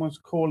someone's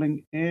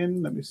calling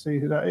in. Let me see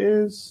who that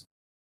is.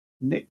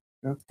 Nick.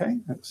 Okay,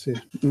 let's see.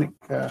 Nick.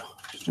 I'm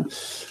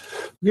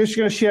just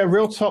going to share a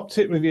real top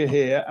tip with you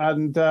here.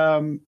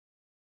 And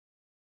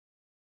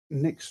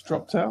Nick's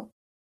dropped out.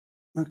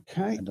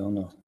 Okay. I don't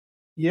know.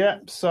 Yeah,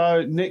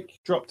 so Nick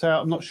dropped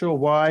out. I'm not sure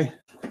why.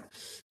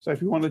 So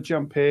if you want to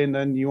jump in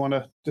and you want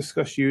to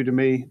discuss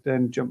Udemy,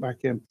 then jump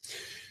back in.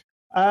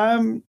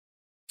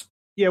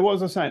 Yeah, what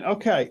was I saying?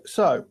 Okay,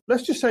 so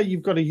let's just say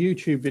you've got a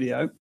YouTube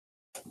video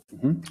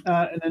in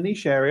a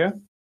niche area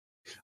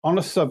on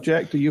a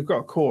subject that you've got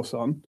a course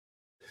on,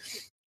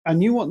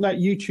 and you want that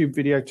YouTube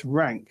video to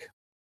rank.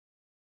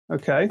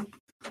 Okay.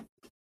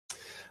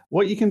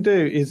 What you can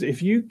do is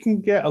if you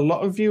can get a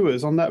lot of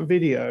viewers on that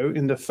video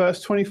in the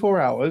first 24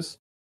 hours,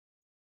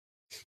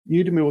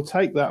 Udemy will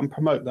take that and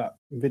promote that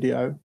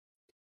video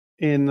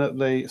in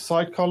the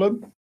side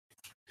column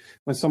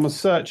when someone's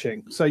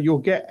searching. So you'll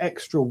get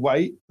extra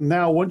weight.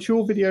 Now, once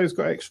your video's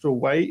got extra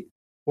weight,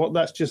 what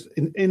that's just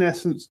in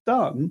essence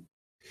done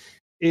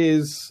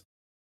is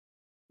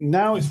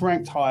now it's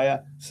ranked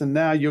higher. So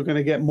now you're going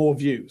to get more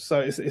views.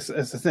 So it's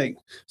a thing.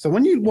 So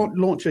when you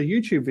launch a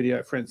YouTube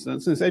video, for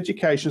instance, and it's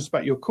education, it's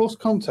about your course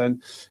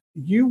content,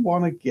 you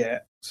want to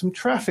get some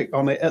traffic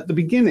on it at the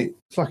beginning.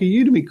 It's like a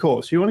Udemy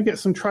course. You want to get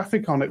some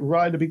traffic on it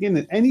right at the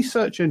beginning. Any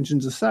search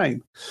engine's the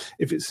same.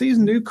 If it sees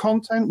new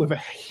content with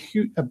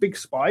a big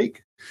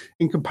spike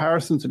in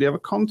comparison to the other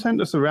content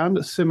that's around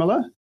that's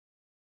similar,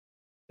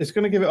 it's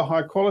going to give it a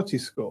high quality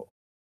score.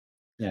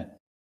 Yeah.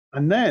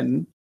 And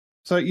then,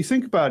 so you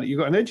think about it, you've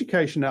got an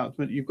education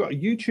announcement, you've got a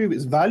YouTube,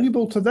 it's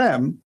valuable to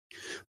them,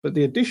 but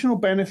the additional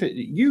benefit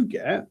that you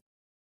get,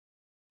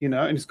 and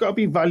it's got to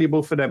be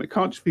valuable for them. It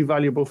can't just be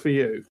valuable for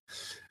you.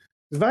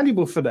 It's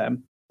valuable for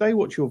them. They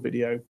watch your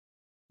video.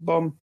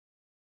 Boom.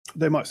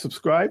 They might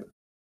subscribe.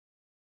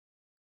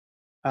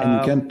 And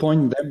you can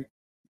point them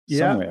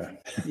somewhere.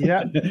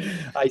 Yeah.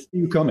 I see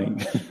you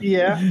coming.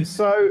 Yeah.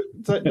 So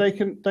they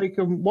can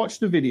watch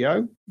the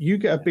video. You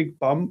get a big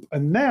bump.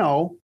 And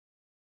now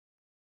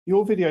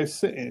your video is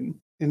sitting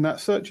in that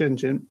search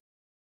engine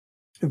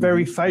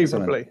very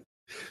favorably.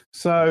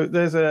 So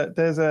there's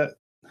a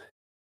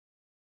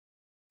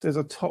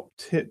top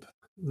tip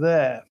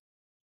there.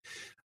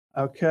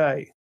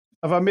 Okay.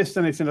 Have I missed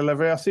anything,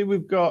 Olivia? I see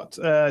we've got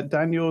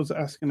Daniel's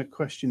asking a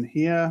question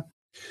here.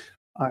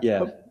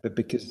 But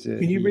because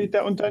can you read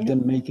that one, Daniel?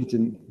 Didn't make it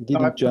in.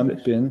 Didn't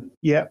jump in.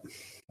 Yeah.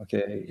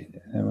 Okay.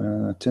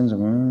 Well,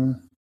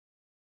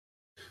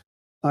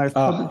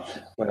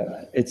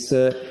 it's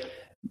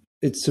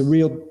a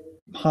real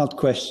hard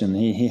question.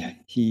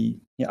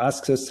 He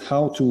asks us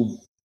how to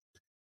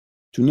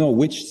know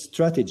which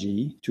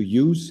strategy to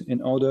use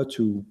in order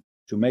to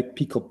make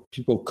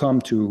people come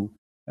to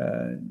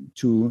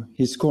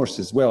his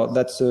courses. Well,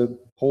 that's the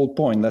whole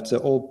point. That's the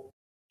whole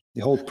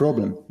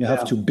problem. You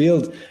have to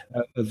build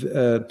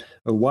a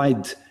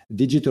wide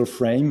digital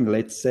frame.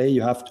 Let's say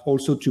you have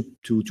also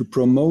to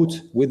promote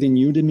within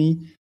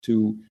Udemy,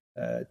 to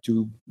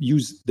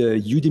use the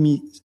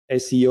Udemy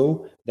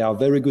SEO. There are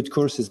very good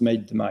courses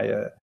made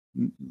by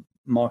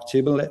Mark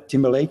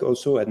Timberlake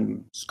also,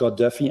 and Scott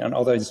Duffy and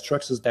other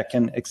instructors that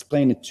can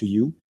explain it to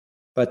you.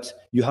 But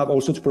you have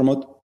also to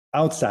promote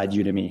outside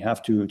Udemy. You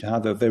have to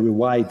have a very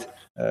wide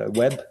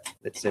web,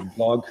 let's say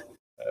blog,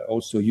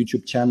 also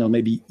YouTube channel,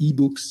 maybe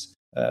ebooks,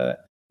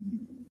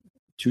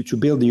 to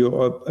build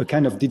a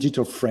kind of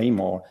digital frame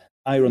or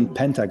iron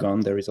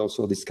pentagon. There is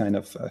also this kind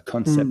of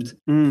concept.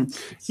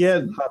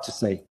 Yeah, hard to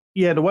say.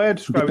 Yeah, the way I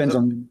describe it depends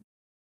on.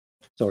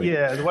 Sorry.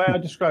 Yeah, the way I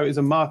describe it is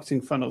a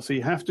marketing funnel. So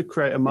you have to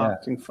create a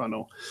marketing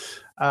funnel.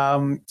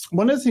 One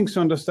of the things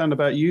to understand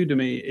about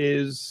Udemy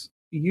is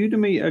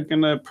Udemy are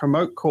going to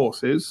promote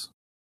courses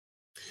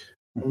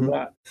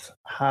that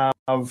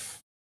have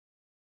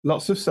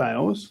lots of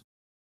sales,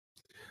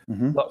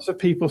 lots of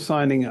people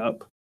signing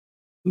up,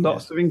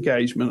 lots of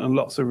engagement, and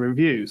lots of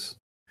reviews.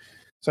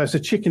 So it's a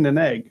chicken and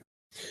egg.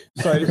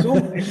 So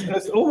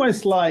it's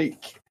almost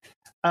like,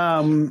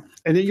 and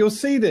you'll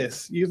see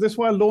this. This is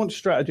why launch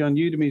strategy on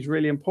Udemy is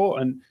really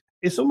important.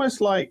 It's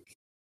almost like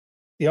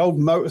the old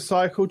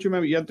motorcycle. Do you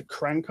remember you had the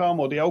crank arm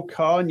or the old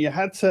car, and you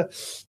had to,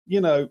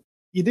 you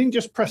didn't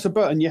just press a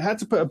button. You had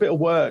to put a bit of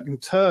work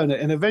and turn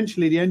it, and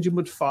eventually the engine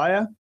would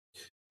fire.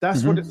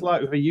 That's what it's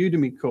like with a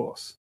Udemy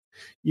course.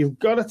 You've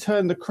got to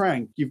turn the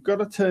crank. You've got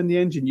to turn the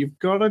engine. You've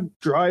got to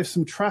drive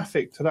some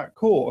traffic to that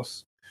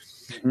course.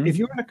 Mm-hmm. If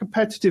you're in a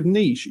competitive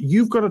niche,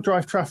 you've got to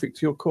drive traffic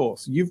to your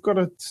course. You've got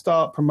to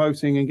start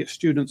promoting and get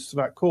students to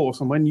that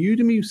course. And when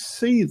Udemy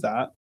see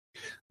that,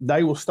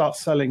 they will start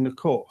selling the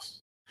course.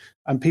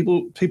 And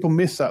people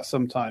miss that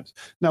sometimes.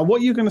 Now,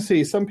 what you're going to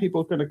see is some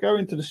people are going to go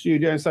into the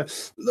studio and say,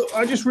 look,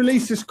 I just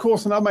released this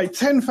course and I made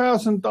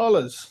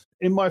 $10,000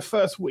 in my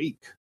first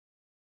week.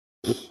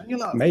 And you're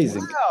like,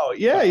 amazing. Wow.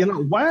 Yeah, you're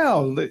like,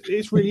 wow,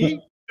 it's really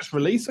easy. Just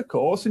release a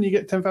course and you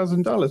get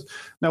 $10,000.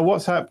 Now,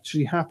 what's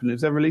actually happened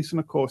is they're releasing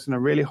a course in a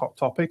really hot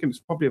topic, and it's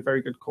probably a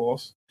very good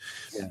course.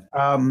 Yeah.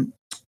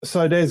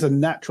 So there's a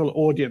natural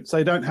audience.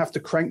 They don't have to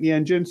crank the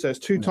engine. So there's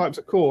two types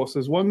of course.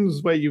 There's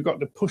ones where you've got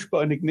the push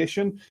button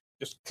ignition.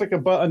 Just click a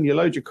button, you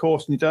load your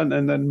course, and you're done.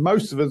 And then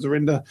most of us are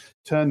in the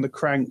turn the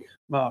crank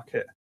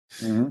market.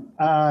 Mm-hmm.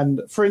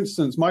 And for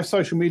instance, my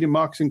social media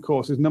marketing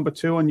course is number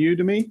 2 on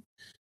Udemy.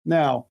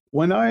 Now,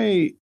 when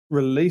I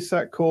released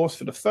that course,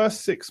 for the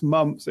first 6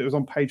 months, it was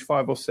on page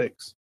 5 or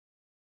 6.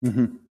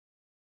 Mm-hmm.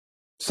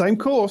 Same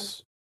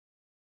course.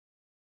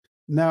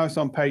 Now it's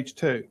on page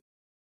 2.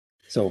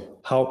 So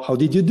how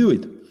did you do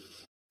it?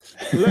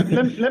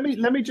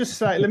 let me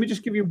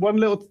just give you one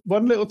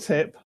little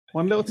tip.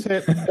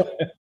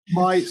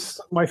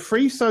 My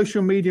free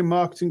social media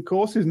marketing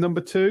course is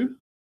number 2.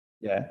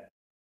 Yeah.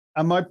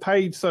 And my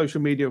paid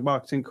social media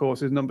marketing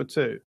course is number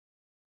 2.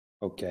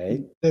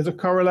 Okay. There's a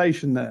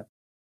correlation there.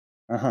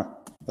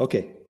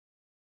 Okay.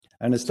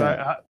 I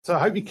understand. So I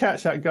hope you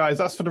catch that, guys.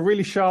 That's for the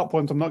really sharp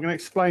ones. I'm not going to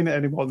explain it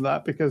any more than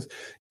that, because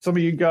some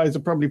of you guys are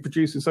probably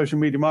producing social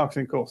media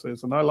marketing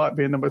courses, and I like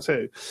being number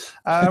 2.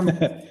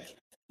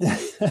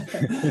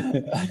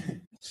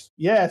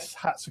 Yes,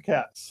 hats for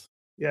cats.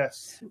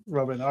 Yes,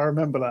 Robin, I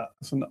remember that.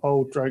 It's an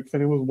old joke if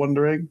anyone was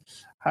wondering.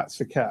 Hats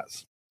for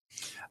cats.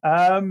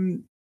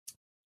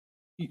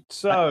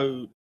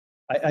 So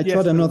I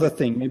tried another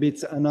thing. Maybe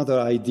it's another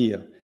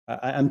idea.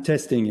 I'm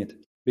testing it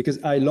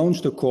because I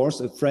launched a course,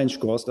 a French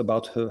course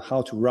about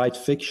how to write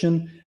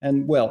fiction.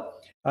 And well,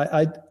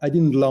 I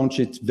didn't launch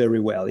it very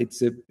well. It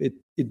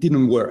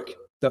didn't work.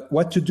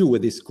 What to do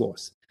with this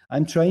course?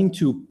 I'm trying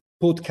to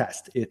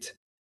podcast it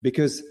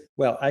because,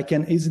 well, I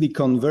can easily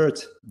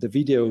convert the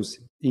videos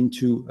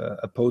into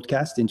a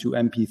podcast, into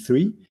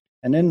MP3,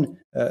 and then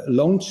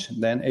launch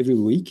then every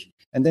week,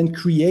 and then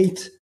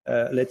create,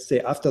 let's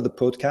say after the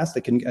podcast,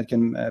 I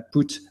can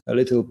put a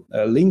little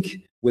link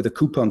with a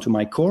coupon to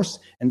my course,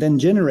 and then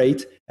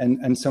generate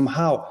and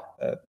somehow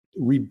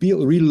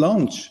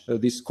relaunch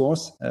this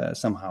course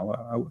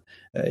somehow.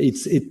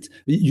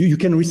 You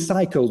can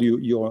recycle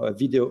your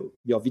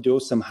video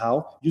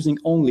somehow using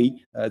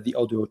only the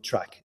audio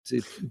track.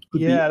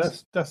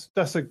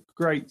 That's a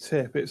great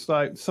tip. It's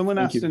like someone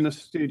asked in the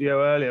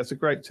studio earlier. It's a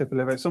great tip,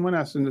 Olivier. Someone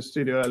asked in the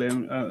studio earlier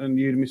in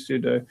Udemy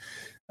Studio,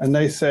 and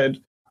they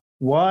said,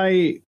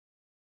 "Why?"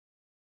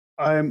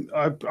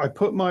 I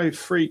put my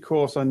free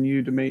course on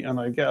Udemy and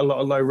I get a lot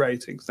of low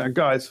ratings. Now,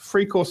 guys,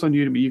 free course on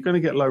Udemy, you're going to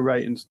get low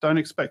ratings. Don't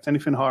expect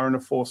anything higher than a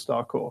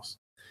 4-star course.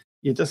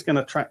 You're just going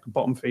to attract the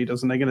bottom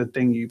feeders and they're going to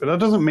ding you. But that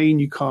doesn't mean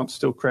you can't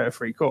still create a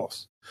free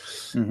course.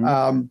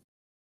 Mm-hmm.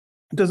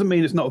 It doesn't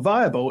mean it's not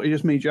viable. It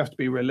just means you have to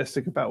be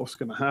realistic about what's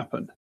going to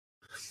happen.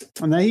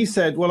 And then he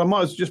said, well, I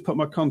might as well just put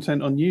my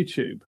content on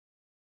YouTube.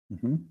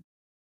 Mm-hmm.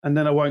 And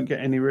then I won't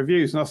get any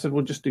reviews. And I said,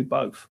 well, just do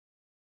both.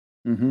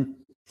 Mm-hmm.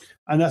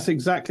 And that's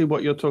exactly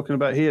what you're talking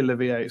about here,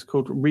 Olivier. It's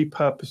called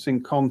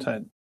repurposing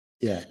content.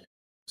 Yeah.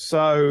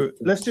 So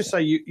let's just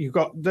say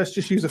let's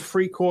just use a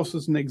free course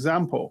as an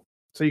example.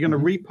 So you're going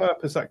to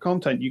repurpose that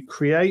content. You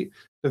create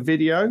the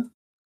video,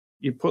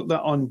 you put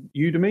that on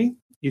Udemy,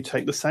 you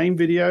take the same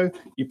video,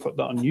 you put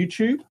that on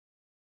YouTube.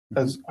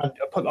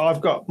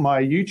 I've got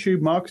my YouTube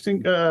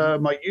marketing,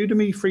 my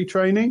Udemy free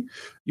training.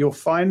 You'll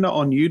find that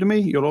on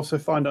Udemy. You'll also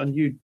find it on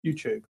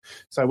YouTube.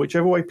 So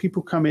whichever way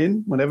people come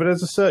in, whenever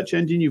there's a search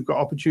engine, you've got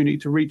opportunity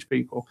to reach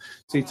people.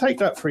 So you take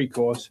that free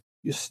course,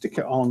 you stick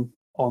it on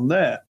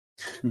there.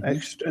 Mm-hmm.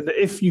 And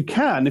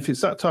if it's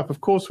that type of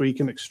course where you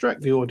can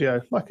extract the audio,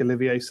 like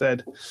Olivier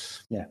said,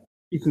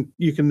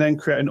 you can then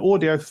create an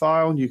audio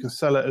file. You can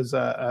sell it as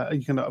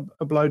you can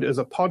upload it as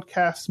a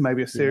podcast,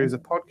 maybe a series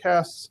of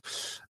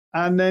podcasts.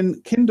 And then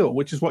Kindle,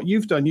 which is what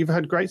you've done. You've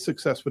had great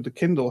success with the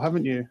Kindle,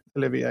 haven't you,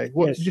 Olivier?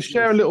 Just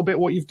share a little bit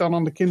what you've done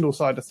on the Kindle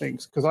side of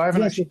things, because I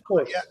haven't actually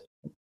done it yet.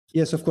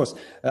 Yes, of course.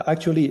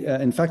 Actually,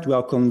 in fact, we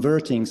are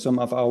converting some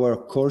of our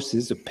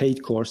courses, the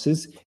paid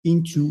courses,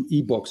 into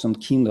ebooks on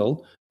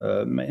Kindle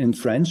in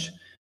French.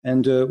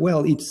 And we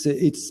are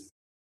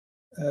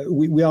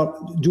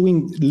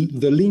doing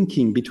the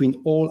linking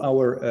between all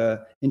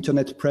our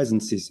internet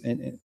presences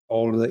and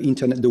all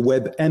the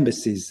web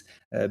embassies,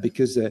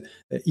 because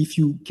if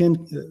you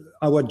can,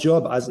 our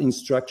job as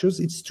instructors,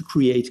 it's to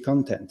create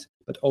content.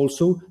 but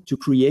also to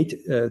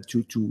create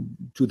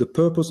to the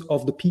purpose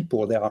of the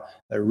people. There are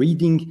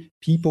reading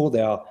people,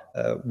 there are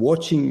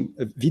watching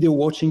video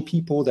watching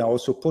people, there are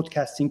also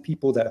podcasting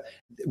people. That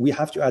we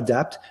have to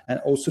adapt, and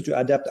also to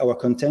adapt our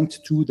content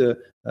to the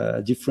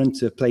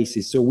different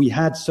places. So we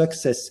had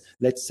success.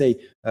 Let's say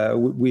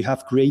we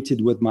have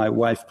created with my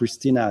wife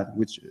Christina,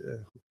 which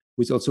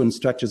who is also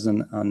instructor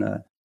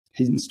on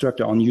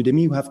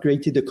Udemy. We have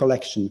created a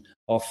collection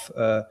of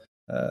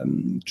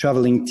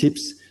traveling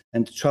tips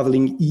and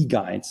traveling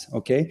e-guides.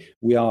 Okay,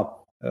 we are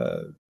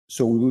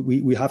so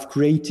we have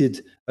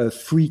created a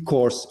free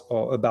course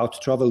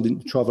about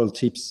traveling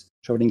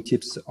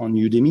tips on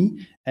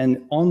Udemy,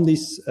 and on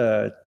this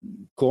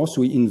course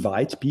we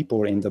invite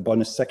people in the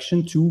bonus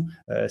section to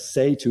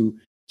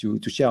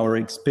share our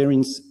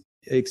experience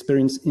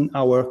in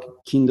our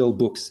Kindle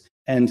books.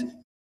 And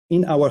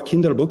in our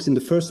Kindle books, in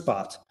the first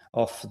part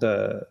of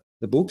the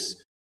books,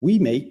 we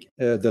make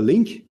the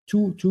link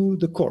to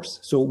the course.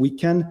 So we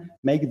can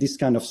make this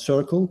kind of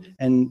circle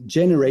and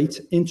generate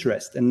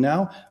interest. And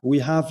now we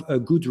have a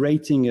good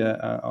rating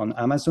on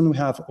Amazon. We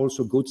have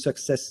also good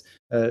success,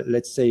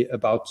 let's say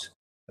about,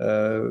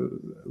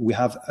 we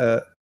have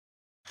a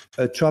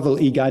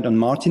travel e-guide on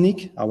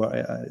Martinique,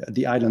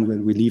 the island where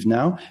we live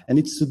now. And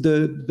it's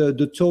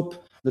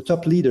the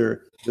top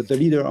leader, the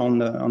leader on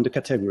the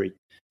category.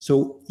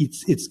 So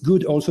it's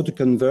good also to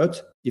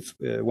convert if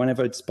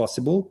whenever it's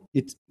possible.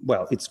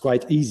 It's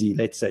quite easy.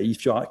 Let's say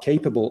if you are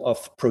capable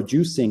of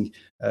producing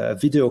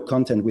video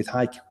content with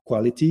high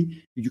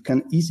quality, you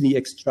can easily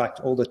extract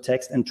all the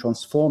text and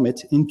transform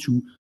it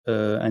into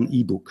an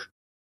ebook.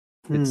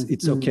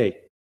 It's okay.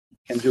 You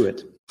can do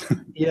it.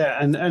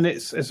 Yeah, and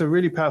it's a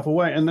really powerful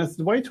way. And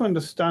the way to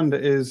understand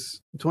it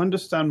is to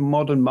understand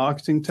modern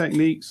marketing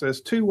techniques.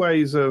 There's two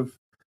ways of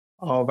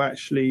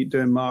actually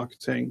doing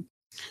marketing.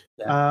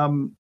 Yeah.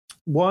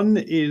 One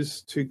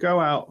is to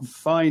go out and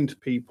find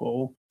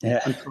people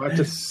and try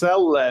to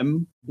sell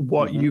them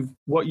what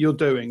you're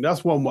doing.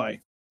 That's one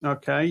way.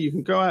 Okay, you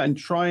can go out and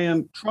try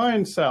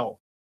and sell.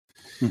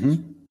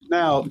 Mm-hmm.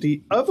 Now,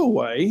 the other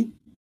way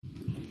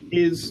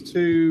is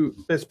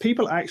there's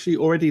people actually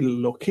already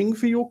looking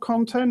for your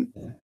content.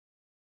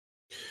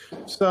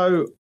 Yeah.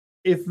 So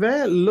if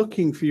they're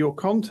looking for your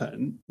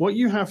content, what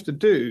you have to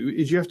do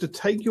is you have to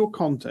take your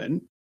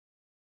content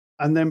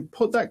and then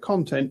put that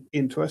content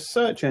into a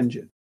search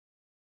engine.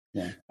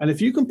 Yeah. And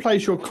if you can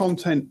place your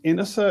content in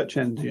a search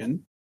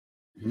engine,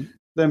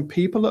 then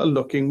people that are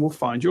looking will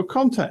find your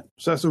content.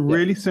 So that's a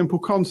really simple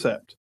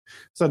concept.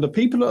 So the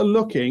people that are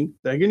looking,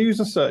 they're going to use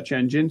a search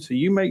engine. So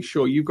you make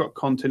sure you've got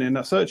content in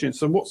that search engine.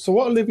 So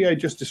what Olivier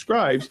just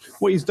describes,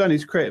 what he's done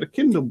is created a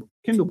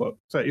Kindle book.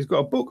 So he's got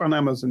a book on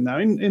Amazon now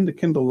in the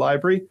Kindle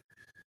library.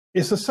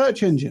 It's a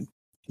search engine.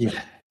 Yeah.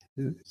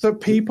 So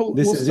people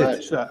will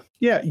search that.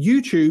 Yeah.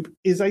 YouTube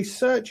is a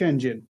search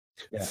engine.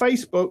 Yeah.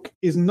 Facebook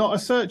is not a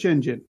search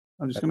engine.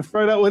 I'm just going to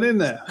throw that one in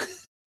there.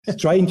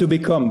 It's trying to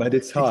become, but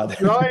it's hard.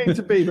 It's trying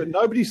to be, but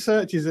nobody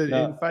searches it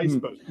in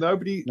Facebook.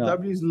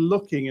 Nobody's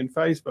looking in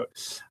Facebook.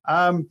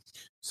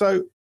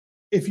 So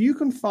if you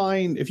can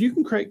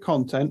create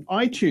content,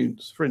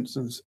 iTunes, for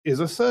instance, is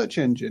a search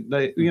engine.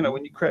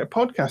 When you create a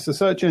podcast, a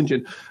search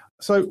engine.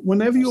 So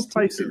whenever you're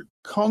placing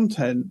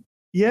content,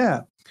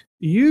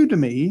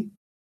 Udemy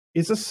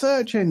is a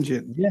search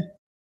engine. Yeah.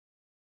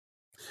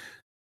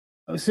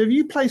 So if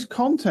you place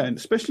content,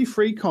 especially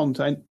free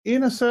content,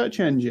 in a search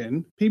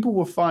engine, people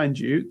will find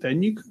you.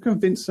 Then you can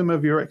convince them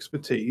of your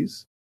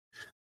expertise.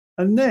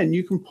 And then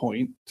you can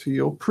point to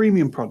your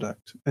premium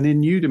product. And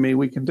in Udemy,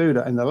 we can do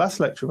that. In the last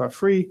lecture of our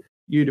free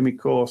Udemy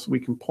course, we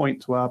can point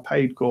to our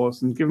paid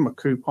course and give them a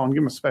coupon,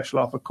 give them a special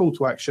offer, call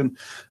to action.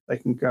 They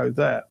can go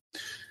there.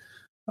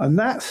 And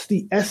that's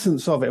the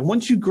essence of it. And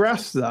once you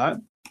grasp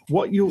that,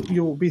 what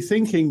you'll be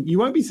thinking, you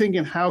won't be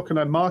thinking, how can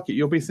I market?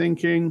 You'll be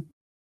thinking,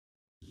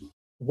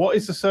 what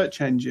is the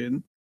search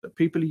engine that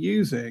people are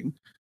using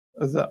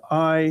that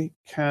I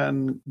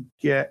can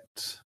get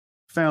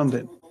found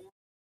in?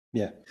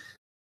 Yeah.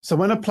 So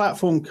when a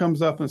platform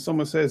comes up and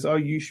someone says, oh,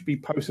 you should be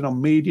posting on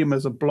Medium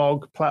as a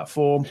blog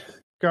platform,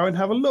 go and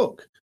have a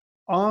look.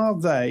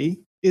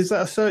 Is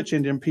that a search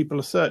engine people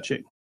are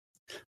searching?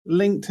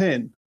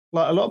 LinkedIn.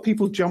 Like a lot of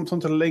people jumped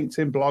onto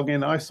LinkedIn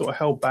blogging. I sort of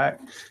held back.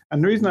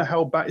 And the reason I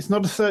held back, it's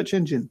not a search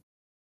engine.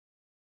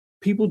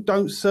 People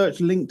don't search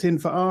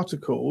LinkedIn for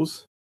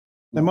articles.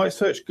 They might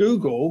search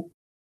Google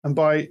and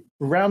by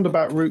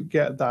roundabout route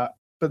get that,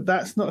 but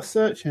that's not a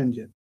search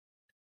engine.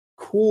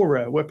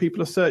 Quora, where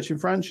people are searching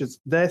for answers,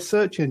 they're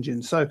search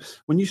engines. So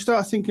when you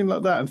start thinking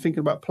like that and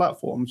thinking about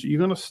platforms, you're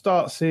going to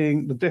start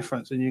seeing the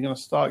difference and you're going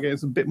to start getting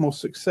a bit more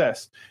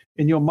success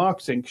in your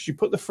marketing because you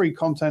put the free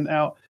content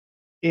out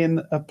in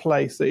a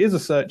place that is a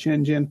search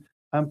engine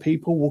and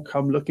people will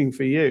come looking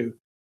for you.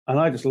 And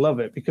I just love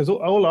it because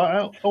all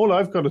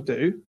I've got to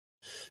do,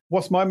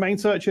 what's my main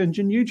search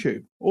engine?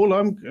 YouTube. All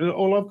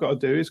I've got to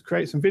do is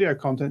create some video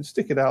content,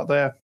 stick it out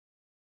there.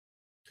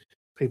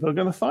 People are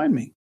going to find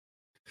me.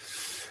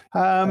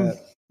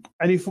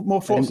 Any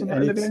more thoughts on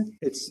that, Olivier?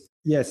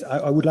 Yes,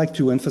 I would like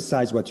to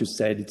emphasize what you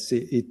said.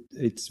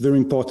 It's very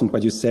important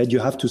what you said. You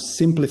have to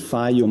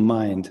simplify your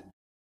mind.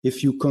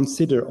 If you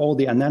consider all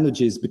the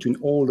analogies between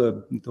all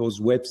those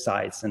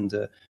websites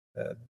and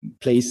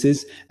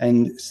places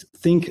and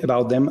think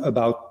about them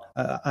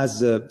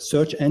as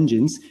search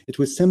engines, it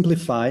will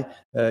simplify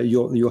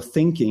your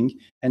thinking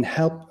and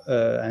help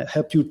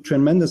you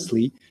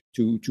tremendously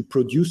to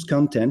produce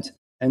content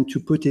and to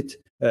put it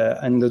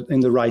in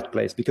the right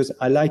place. Because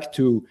I like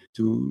to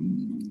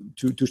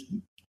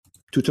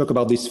talk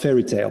about this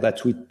fairy tale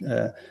that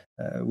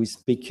we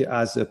speak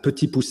as a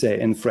petit poucet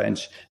in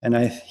French, and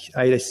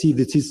I see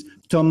that is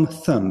Tom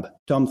Thumb.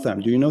 Tom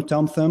Thumb. Do you know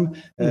Tom Thumb,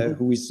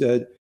 who is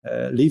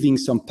leaving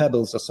some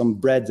pebbles or some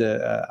bread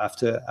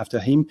after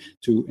him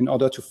in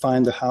order to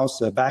find the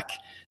house back?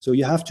 So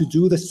you have to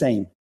do the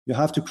same. You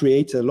have to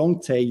create a long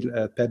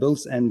tail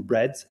pebbles and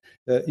bread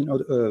in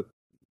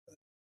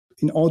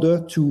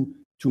order to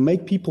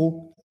make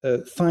people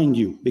find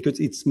you, because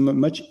it's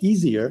much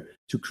easier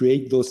to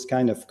create those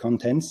kind of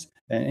contents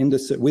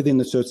within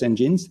the search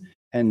engines,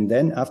 and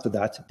then after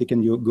that they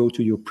can go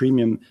to your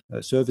premium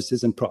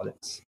services and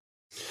products.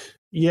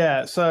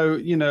 Yeah, so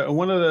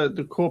one of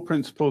the core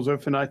principles of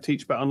everything I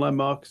teach about online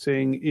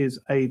marketing is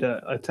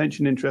AIDA: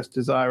 attention, interest,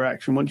 desire,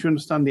 action. Once you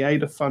understand the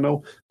AIDA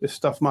funnel, this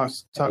stuff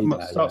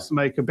starts to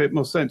make a bit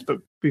more sense.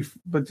 But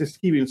just to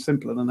keep it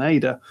simpler than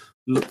AIDA,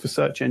 look for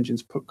search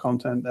engines, put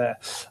content there.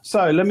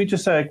 So let me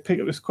just pick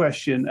up this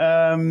question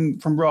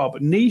from Rob.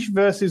 Niche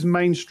versus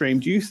mainstream.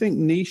 Do you think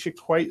niche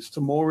equates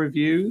to more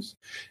reviews?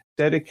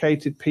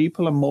 Dedicated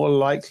people are more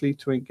likely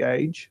to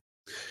engage?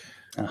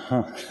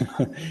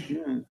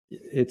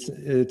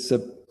 It's a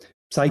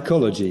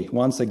psychology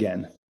once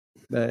again.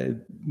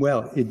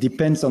 Well, it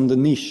depends on the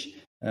niche,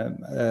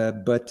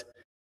 but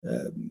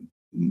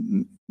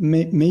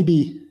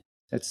maybe,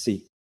 let's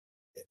see.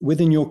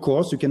 Within your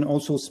course, you can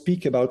also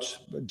speak about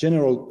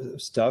general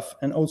stuff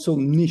and also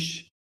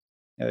niche.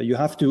 You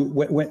have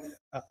to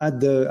at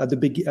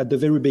the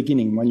very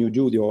beginning, when you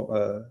do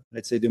your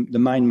let's say the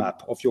mind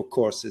map of your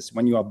courses,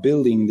 when you are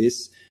building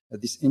this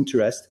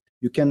interest,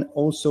 you can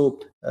also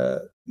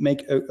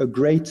make a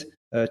great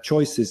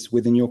choices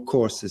within your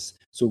courses,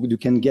 so you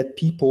can get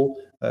people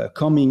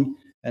coming.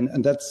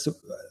 And that's,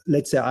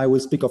 let's say, I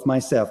will speak of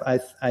myself.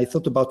 I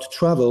thought about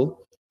travel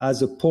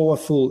as a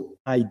powerful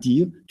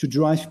idea to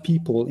drive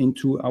people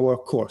into our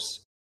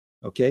course.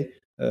 Okay,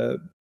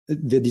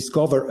 they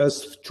discover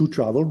us through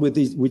travel,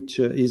 which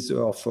is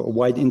of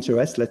wide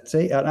interest, let's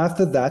say, and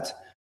after that.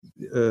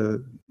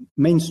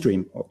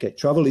 Mainstream. Okay,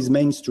 travel is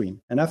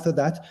mainstream, and after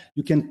that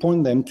you can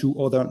point them to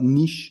other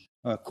niche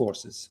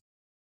courses.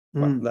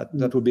 Well,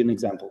 that would be an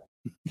example.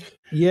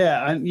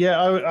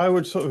 I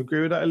would sort of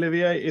agree with that,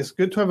 Olivier. It's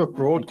good to have a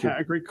broad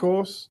category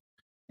course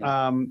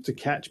to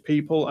catch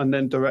people and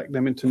then direct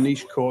them into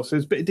niche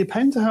courses, but it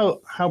depends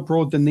how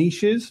broad the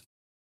niche is.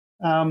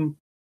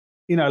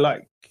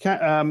 Like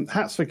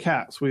Hats for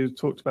Cats, we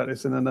talked about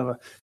this in another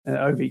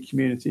OV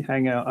community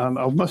hangout. I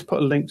must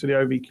put a link to the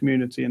OV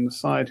community in the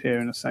side here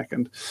in a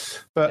second.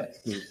 But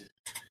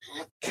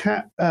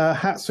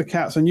Hats for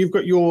Cats, and you've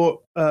got your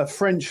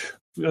French.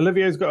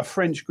 Olivier's got a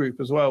French group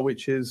as well,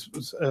 which is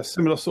a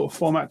similar sort of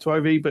format to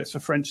OV, but it's for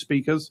French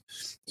speakers.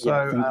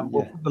 So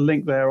we'll put the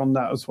link there on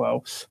that as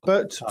well.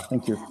 But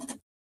thank you.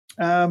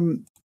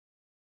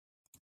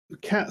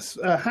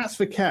 Hats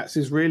for Cats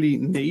is really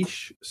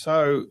niche,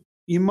 so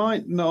you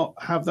might not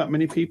have that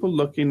many people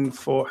looking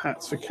for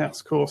Hats for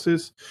Cats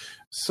courses.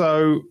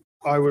 So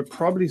I would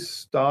probably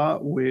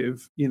start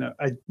with,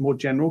 a more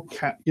general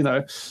cat,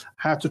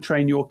 how to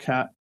train your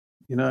cat.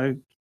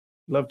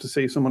 Love to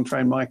see someone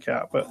train my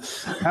cat, but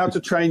how to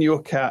train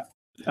your cat,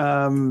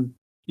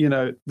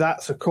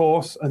 that's a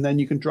course, and then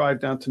you can drive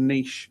down to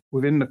niche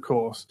within the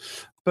course.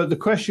 But the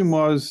question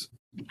was,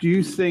 do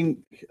you think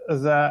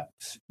that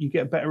you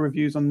get better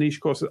reviews on niche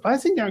courses? I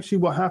think actually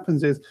what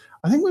happens is,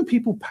 I think when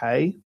people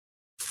pay,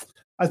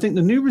 I think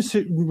the new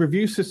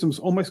review system's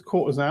almost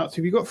caught us out. So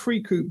if you've got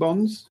free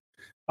coupons,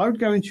 I would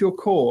go into your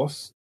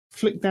course,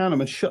 flick down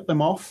them and shut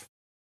them off.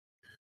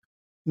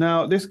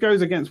 Now, this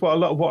goes against a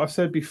lot of what I've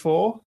said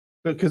before,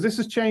 because this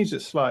has changed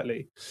it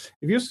slightly.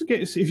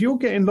 If you're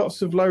getting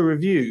lots of low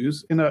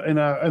reviews in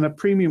a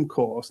premium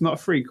course, not a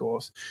free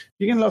course,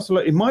 you're getting lots of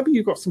it might be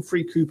you've got some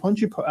free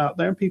coupons you put out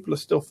there and people are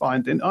still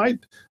finding.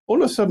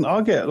 All of a sudden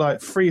I'll get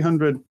like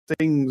 300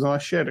 things. I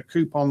shared a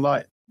coupon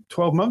like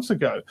 12 months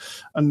ago,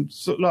 and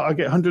so I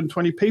get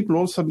 120 people.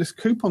 All of a sudden this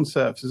coupon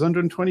services,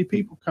 120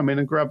 people come in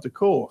and grab the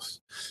course.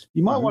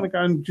 You might want to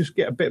go and just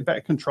get a bit better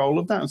control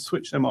of that and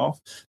switch them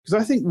off, because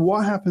I think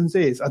what happens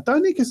is, I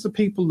don't think it's the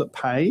people that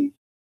pay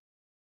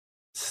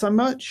so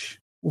much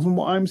from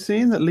what I'm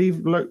seeing that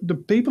leave.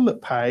 The people that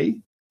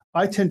pay,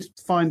 I tend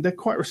to find they're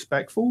quite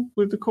respectful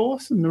with the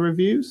course and the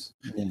reviews.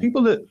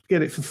 People that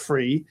get it for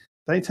free,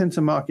 they tend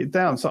to mark it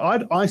down. So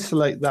I'd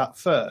isolate that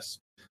first.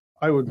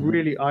 I would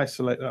really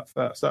isolate that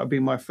first. That would be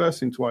my first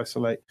thing to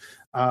isolate.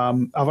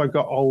 Have I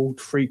got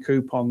old free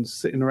coupons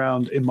sitting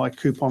around in my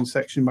coupon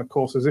section in my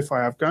courses? If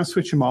I have, go and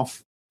switch them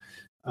off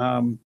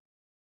and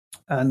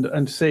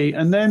see.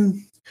 And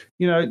then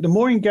the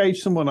more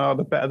engaged someone are,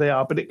 the better they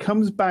are. But it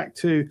comes back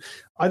to,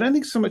 I don't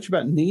think so much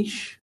about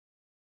niche,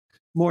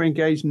 more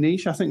engaged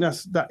niche. I think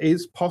that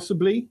is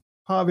possibly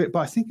part of it, but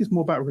I think it's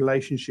more about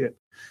relationship.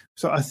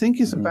 So I think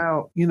it's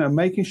about,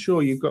 making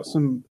sure you've got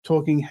some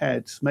talking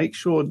heads, make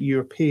sure you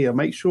appear,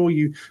 make sure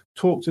you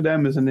talk to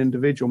them as an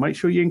individual, make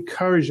sure you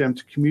encourage them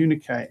to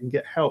communicate and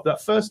get help.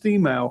 That first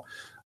email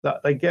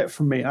that they get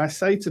from me, I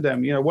say to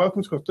them,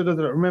 welcome to course.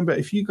 Remember,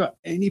 if you got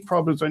any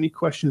problems or any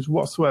questions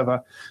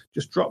whatsoever,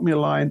 just drop me a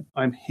line.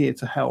 I'm here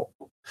to help.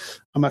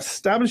 I'm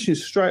establishing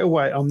straight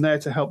away, I'm there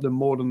to help them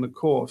more than the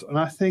course. And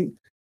I think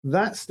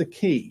that's the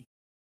key.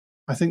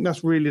 I think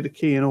that's really the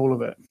key in all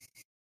of it.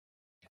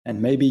 And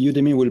maybe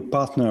Udemy will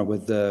partner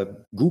with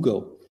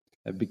Google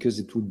because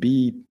it would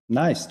be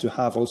nice to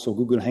have also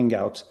Google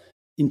Hangout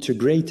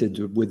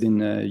integrated within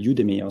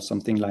Udemy or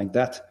something like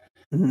that.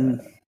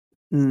 Because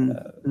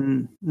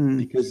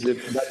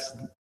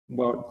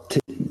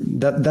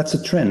that's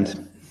a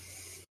trend.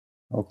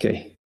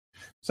 Okay.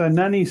 So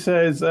Nani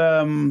says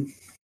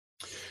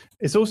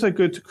it's also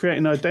good to create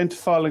an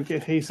identifiable and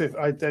cohesive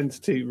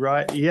identity,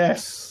 right?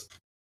 Yes.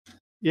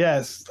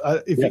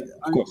 Of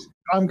course.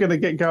 I'm going to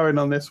get going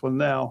on this one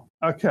now.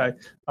 Okay.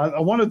 I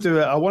want to do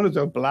it. I want to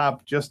do a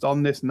blab just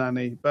on this,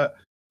 Nani, but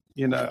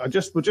we'll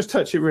just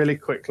touch it really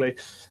quickly.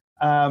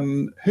 Who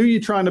are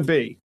you trying to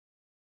be?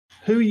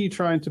 Who are you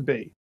trying to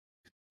be?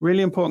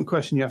 Really important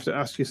question you have to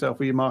ask yourself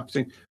with your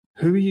marketing.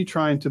 Who are you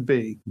trying to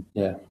be?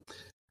 Yeah.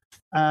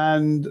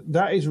 And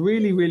that is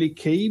really, really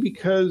key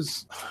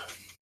because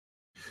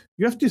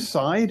you have to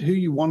decide who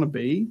you want to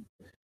be.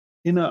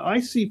 I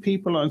see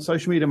people on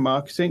social media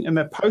marketing and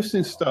they're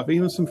posting stuff,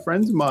 even some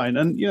friends of mine.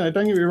 And, don't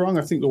get me wrong,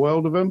 I think the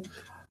world of them.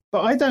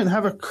 But I don't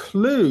have a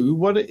clue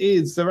what it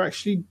is they're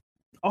actually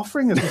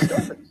offering us a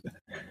service.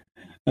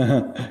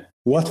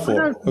 What for?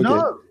 I don't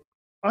know.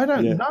 I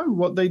don't know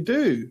what they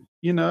do.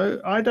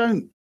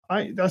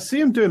 I see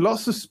them doing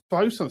lots of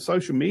posts on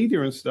social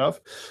media and stuff.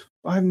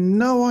 But I have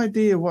no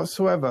idea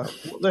whatsoever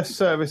what their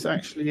service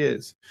actually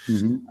is.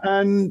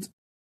 And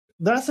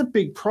that's a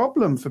big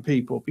problem for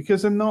people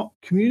because they're not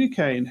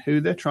communicating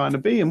who they're trying to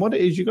be. And what it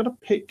is, you've got to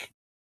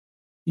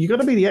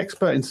be the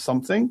expert in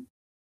something.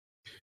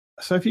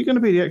 So if you're going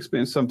to be the expert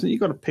in something, you've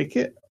got to pick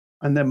it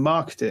and then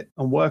market it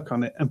and work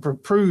on it and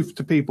prove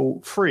to people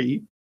with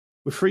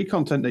free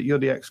content that you're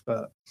the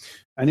expert.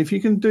 And if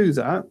you can do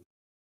that,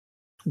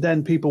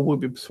 then people will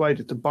be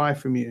persuaded to buy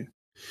from you.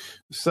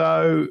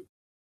 So,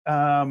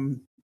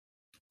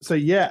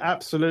 yeah,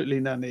 absolutely,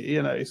 Nani.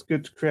 It's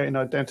good to create an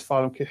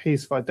identifiable and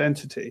cohesive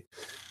identity.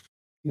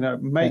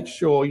 Make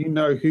sure you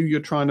know who you're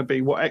trying to be,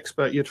 what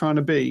expert you're trying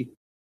to be.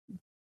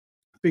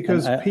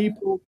 Because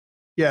people...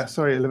 Yeah,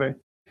 sorry, Olivier.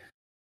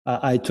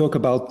 I talk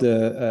about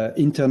the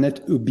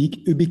internet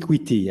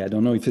ubiquity. I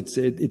don't know if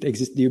it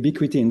exists. The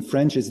ubiquity in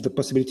French is the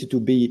possibility to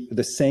be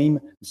the same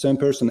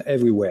person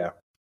everywhere.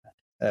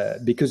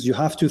 Because you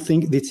have to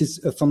think, this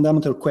is a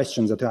fundamental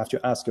question that you have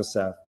to ask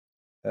yourself.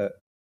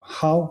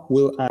 How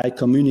will I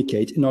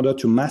communicate in order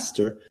to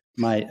master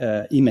my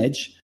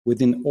image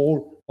within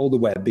all the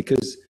web?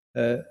 Because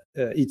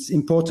it's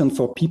important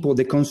for people,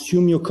 they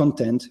consume your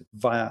content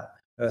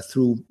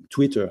through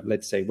Twitter,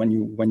 let's say, when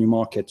you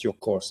market your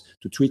course,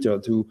 to Twitter,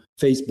 to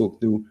Facebook,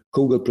 to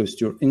Google+, to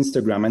your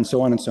Instagram, and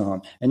so on and so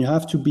on. And you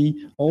have to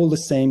be all the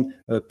same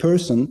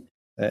person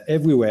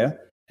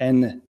everywhere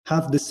and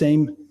have the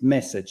same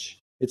message.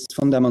 It's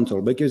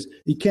fundamental because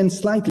it can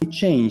slightly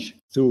change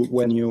through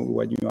when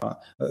you are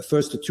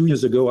first 2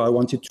 years ago. I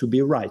wanted to be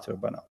a writer,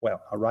 but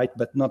I write,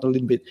 but not a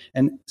little bit.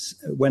 And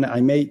when I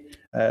met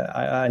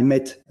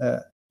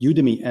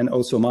Udemy and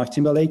also Mark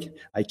Timberlake,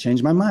 I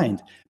changed my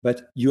mind.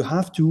 But you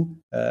have to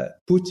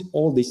put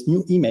all this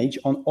new image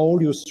on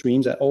all your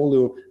streams and all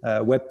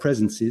your web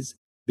presences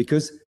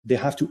because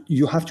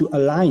you have to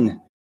align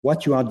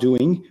what you are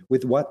doing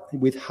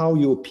with how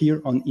you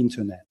appear on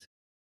internet.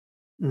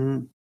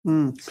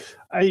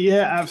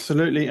 Yeah,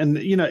 absolutely. And,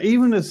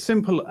 even as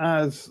simple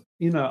as,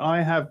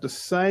 I have the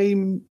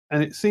same,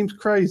 and it seems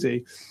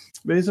crazy,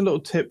 but here's a little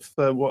tip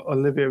for what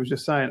Olivia was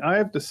just saying. I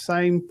have the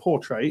same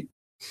portrait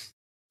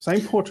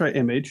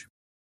image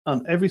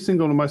on every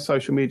single one of my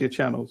social media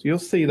channels. You'll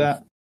see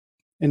that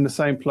in the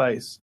same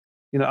place.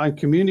 I'm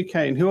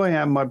communicating who I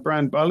am, my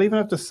brand, but I'll even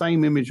have the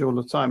same image all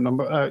the time.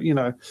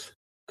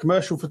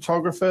 Commercial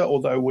photographer,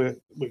 although we're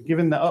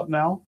giving that up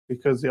now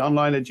because the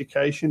online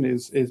education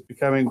is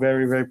becoming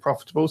very, very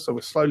profitable. So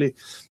we're slowly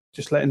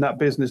just letting that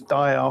business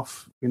die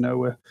off.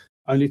 We're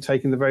only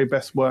taking the very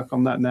best work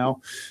on that now.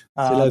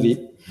 C'est la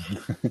vie.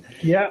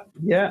 Yeah.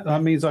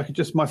 That means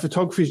my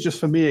photography is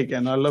just for me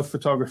again. I love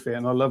photography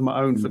and I love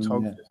my own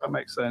photography. If that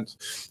makes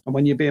sense. And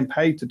when you're being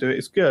paid to do it,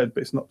 it's good,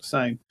 but it's not the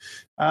same.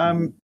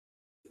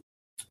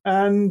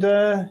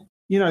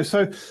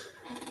 So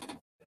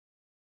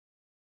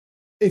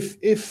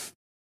if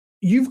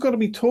you've got to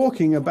be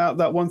talking about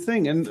that one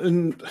thing,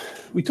 and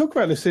we talk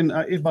about this in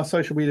my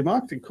social media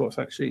marketing course,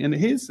 actually. And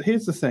here's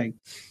the thing.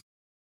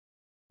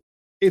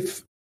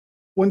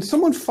 When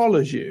someone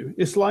follows you,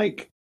 it's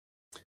like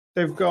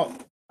they've got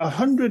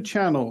 100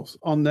 channels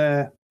on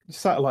their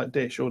satellite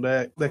dish or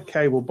their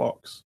cable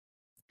box.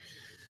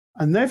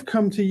 And they've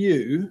come to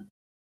you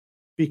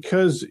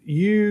because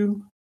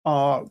you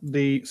are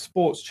the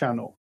sports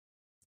channel.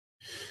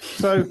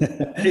 So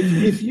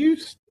if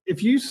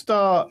you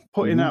start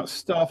putting out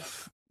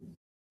stuff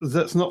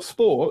that's not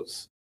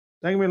sports,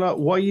 they're gonna be like,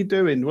 "What are you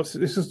doing? This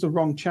is the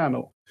wrong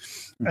channel."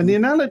 And the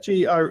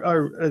analogy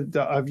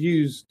that I've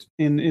used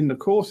in the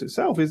course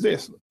itself is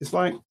this: it's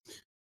like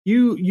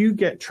you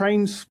get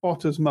Train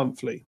Spotters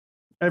monthly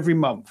every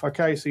month.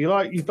 Okay, so you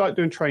like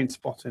doing train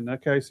spotting.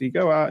 Okay, so you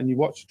go out and you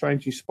watch the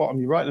trains, you spot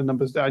them, you write the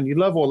numbers down, you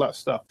love all that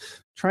stuff.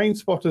 Train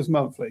Spotters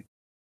monthly,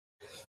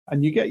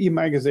 and you get your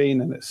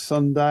magazine, and it's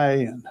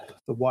Sunday, and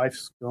the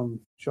wife's gone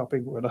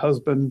shopping with her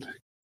husband,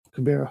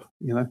 Kabira,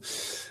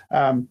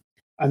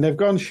 and they've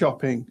gone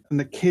shopping, and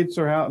the kids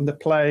are out and they're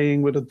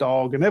playing with a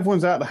dog, and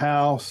everyone's out the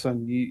house,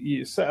 and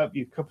you set up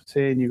your cup of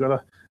tea, and you've got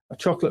a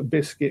chocolate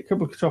biscuit, a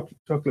couple of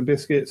chocolate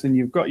biscuits, and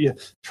you've got your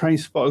Train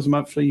Spotters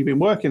monthly. You've been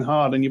working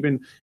hard, and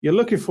you're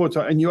looking forward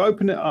to it, and you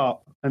open it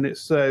up, and it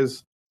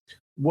says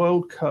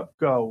World Cup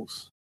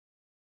goals,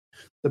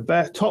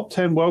 the top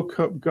 10 World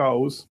Cup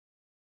goals,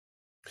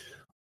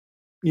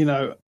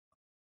 since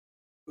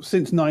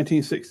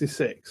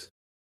 1966.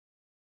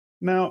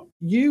 Now,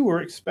 you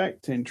were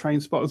expecting Train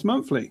Spotters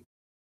monthly,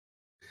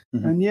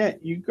 and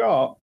yet you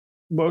got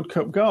World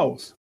Cup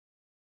goals.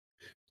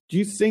 Do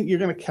you think you're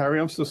going to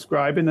carry on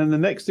subscribing? And the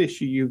next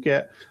issue, you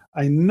get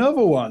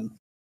another one.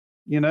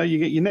 You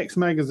get your next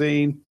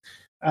magazine,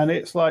 and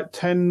it's like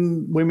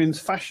 10 women's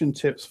fashion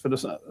tips for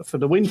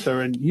the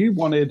winter, and you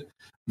wanted.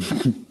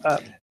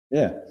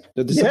 They're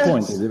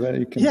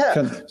disappointed.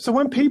 Yes. So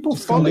when people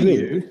follow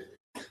you,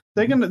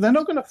 they're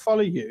not going to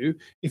follow you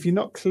if you're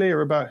not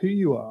clear about who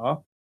you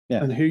are.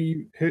 Yeah. And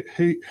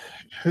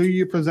who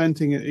you're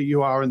presenting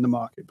you are in the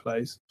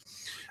marketplace.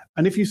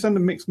 And if you send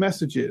them mixed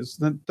messages,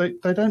 then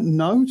they don't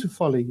know to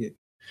follow you,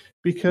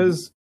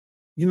 because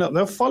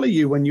they'll follow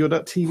you when you're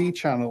that TV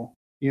channel,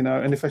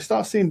 and if they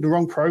start seeing the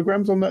wrong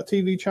programs on that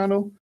TV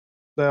channel,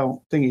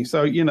 they'll thingy.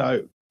 So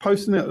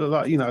posting it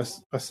like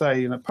I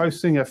say,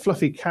 posting a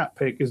fluffy cat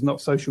pic is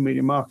not social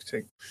media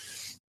marketing,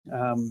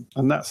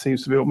 and that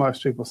seems to be what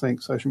most people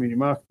think social media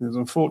marketing is,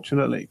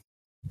 unfortunately.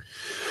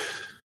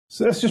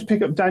 So let's just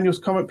pick up Daniel's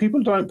comment.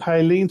 People don't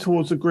pay, lean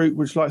towards a group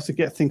which likes to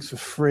get things for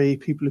free.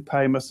 People who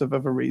pay must have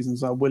other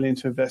reasons, are willing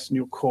to invest in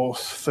your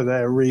course for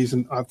their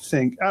reason, I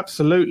think.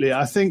 Absolutely.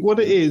 I think what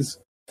it is,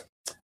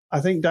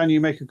 Daniel, you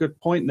make a good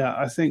point there.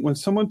 I think when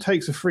someone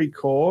takes a free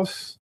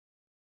course,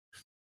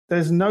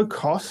 there's no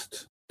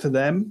cost to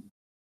them.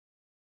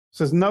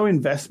 So there's no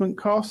investment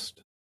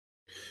cost.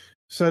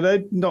 So they're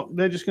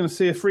just going to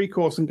see a free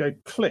course and go,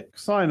 click,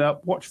 sign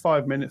up, watch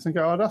 5 minutes and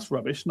go, oh, that's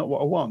rubbish, not what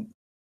I want.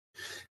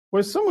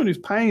 Whereas someone who's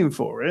paying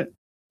for it,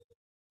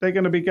 they're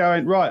going to be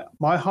going, right,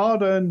 my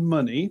hard-earned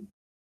money.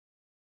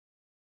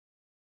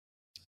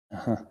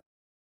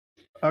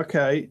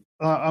 Okay,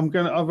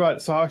 all right,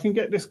 so I can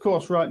get this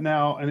course right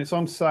now, and it's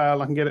on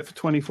sale. I can get it for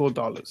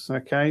 $24.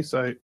 Okay,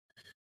 so,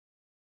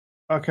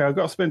 I've got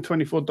to spend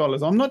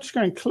 $24. I'm not just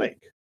going to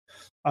click.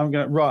 I'm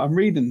I'm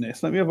reading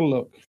this. Let me have a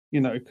look,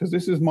 because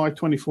this is my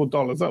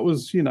 $24. That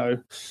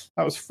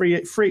was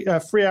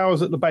free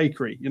hours at the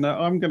bakery.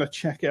 I'm going to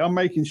check it. I'm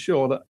making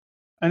sure that.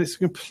 And it's a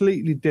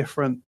completely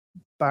different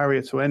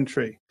barrier to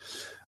entry.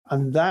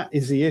 And that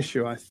is the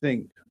issue, I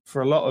think,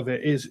 for a lot of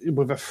it, is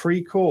with a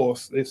free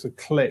course, it's a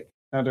click.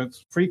 Now, the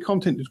free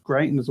content is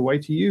great and there's a way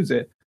to use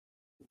it.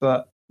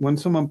 But when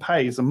someone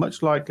pays, they're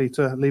much likely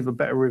to leave a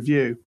better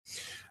review.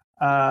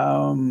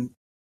 And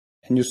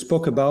you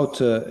spoke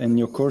about, in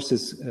your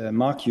courses,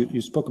 Mark,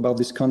 you spoke about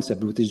this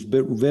concept, which is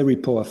very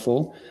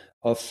powerful,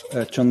 of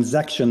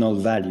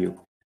transactional value.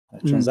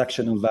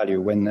 Transactional value,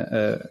 when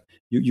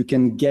you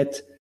can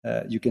get...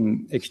 you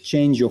can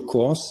exchange your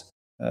course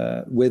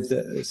with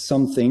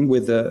something,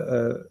 with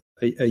a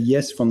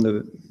yes from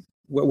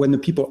when the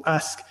people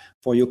ask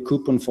for your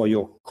coupon for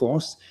your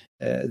course,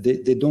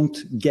 they don't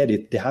get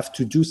it. They have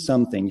to do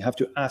something. You have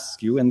to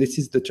ask you, and this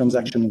is the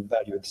transactional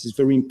value. This is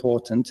very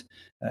important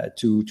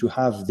to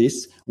have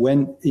this,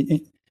 when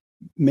it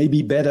may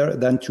be better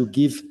than to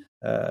give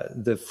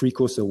the free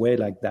course away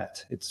like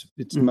that. It's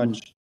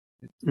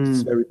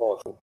very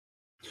powerful.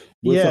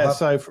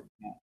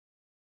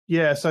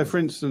 So for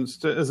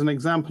instance, as an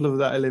example of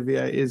that,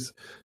 Olivier, is,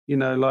 you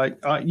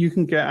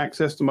can get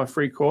access to my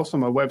free course on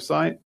my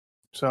website.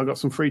 So I've got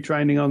some free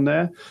training on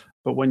there.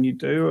 But when you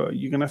do,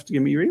 you're going to have to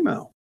give me your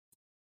email.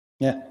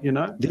 Yeah.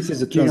 This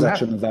is a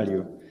transactional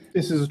value.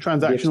 This is a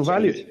transactional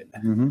value.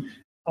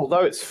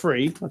 Although it's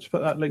free, I'll just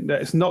put that link there.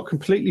 It's not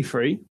completely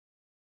free.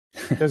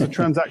 There's a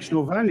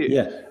transactional value.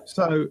 Yeah.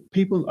 So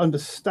people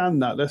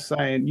understand that. They're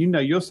saying,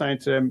 you're saying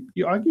to them,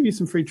 I'll give you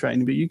some free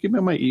training, but you give me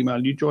my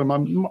email, you join my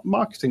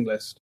marketing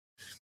list,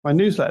 my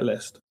newsletter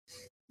list.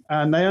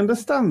 And they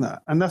understand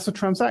that. And that's a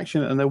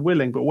transaction, and they're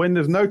willing. But when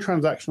there's no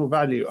transactional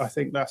value, I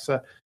think that's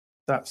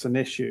an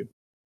issue.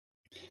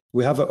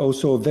 We have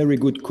also a very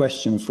good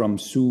question from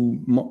Sue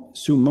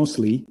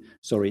Mosley.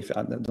 Sorry if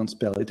I don't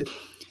spell it.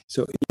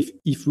 So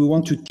if we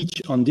want to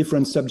teach on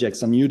different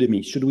subjects on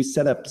Udemy, should we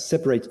set up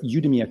separate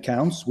Udemy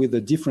accounts with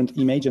a different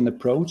image and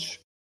approach?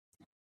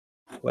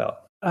 Well,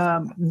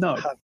 no.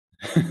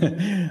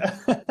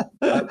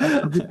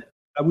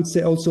 I would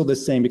say also the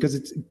same, because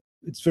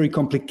it's very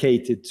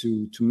complicated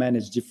to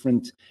manage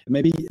different.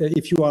 Maybe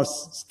if you are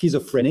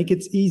schizophrenic,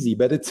 it's easy,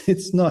 but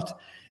it's not.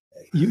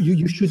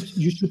 You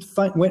should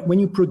find, when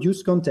you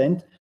produce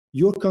content,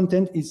 your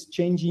content is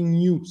changing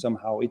you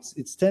somehow.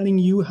 It's telling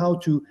you how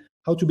to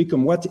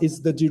become, what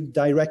is the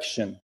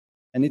direction,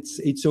 and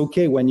it's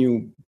okay when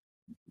you.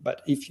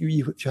 But if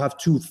you have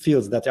two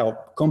fields that are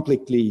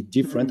completely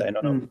different, I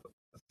don't know,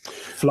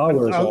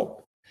 flowers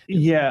or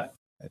yeah.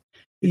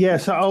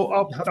 So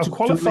I'll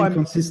qualify. To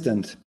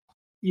consistent.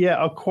 Yeah,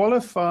 I'll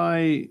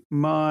qualify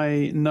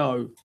my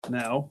no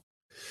now.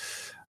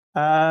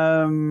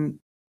 The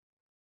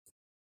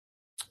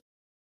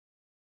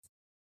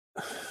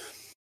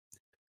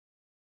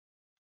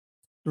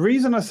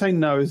reason I say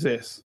no is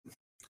this: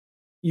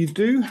 you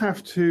do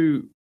have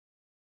to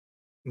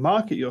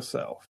market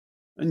yourself,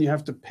 and you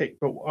have to pick.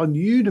 But on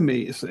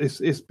Udemy,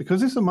 it's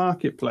because it's a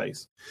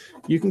marketplace.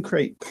 You can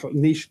create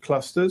niche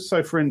clusters.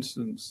 So, for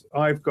instance,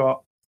 I've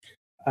got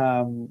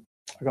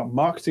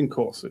marketing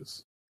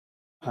courses.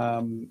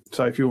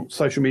 So if you're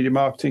social media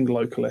marketing,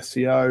 local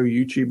SEO,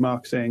 YouTube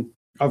marketing,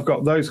 I've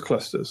got those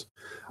clusters.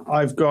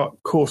 I've got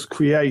course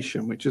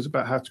creation, which is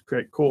about how to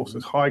create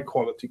courses, high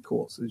quality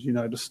courses,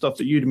 the stuff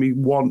that Udemy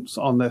wants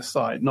on their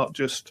site, not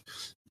just,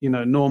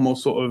 normal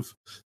sort of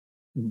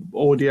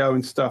audio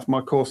and stuff. My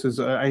courses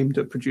are aimed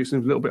at producing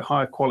a little bit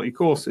higher quality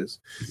courses.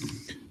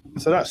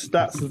 So that's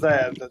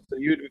there, the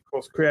Udemy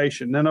course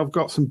creation. Then I've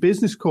got some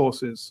business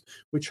courses,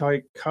 which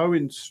I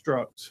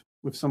co-instruct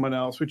with someone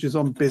else, which is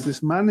on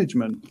business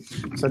management.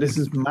 So this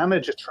is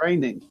manager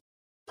training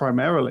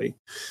primarily.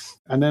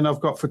 And then I've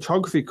got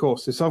photography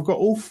courses. So I've got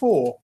all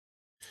four.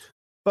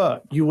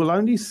 But you will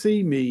only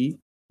see me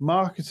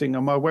marketing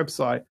on my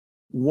website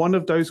one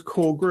of those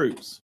core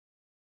groups.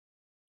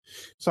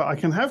 So I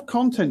can have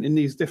content in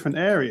these different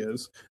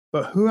areas,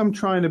 but who I'm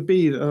trying to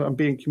be,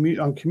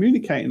 I'm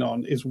communicating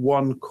on is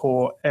one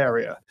core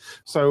area.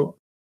 So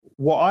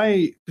what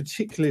I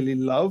particularly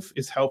love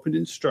is helping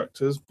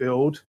instructors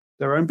build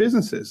their own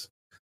businesses.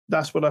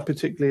 That's what I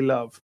particularly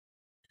love.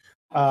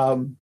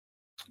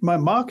 My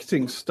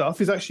marketing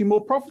stuff is actually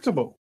more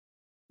profitable.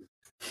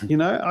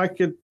 I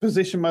could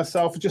position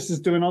myself just as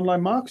doing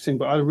online marketing,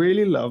 but I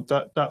really love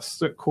that's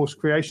the course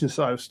creation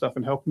side of stuff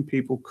and helping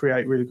people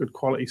create really good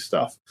quality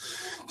stuff.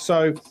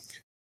 So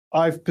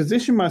I've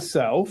positioned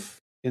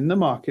myself in the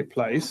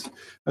marketplace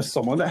as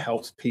someone that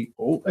helps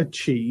people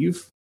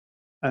achieve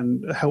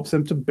and helps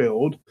them to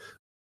build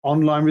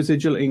online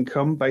residual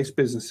income-based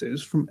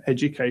businesses from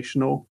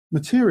educational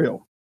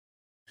material.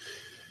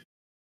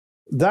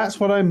 That's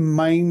what I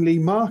mainly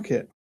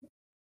market.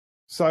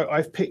 So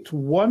I've picked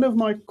one of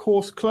my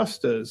course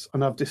clusters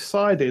and I've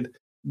decided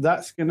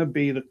that's going to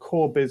be the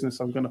core business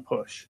I'm going to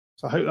push.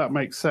 So I hope that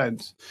makes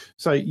sense.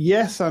 So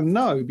yes and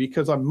no,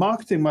 because I'm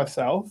marketing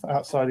myself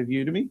outside of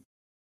Udemy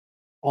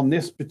on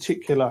this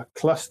particular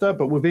cluster,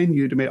 but within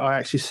Udemy, I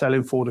actually sell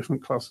in 4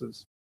 different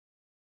clusters.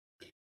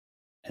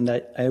 And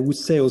I would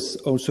say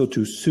also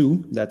to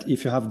Sue that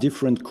if you have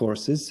different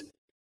courses,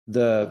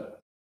 the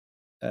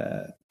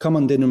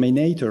common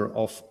denominator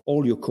of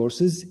all your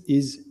courses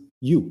is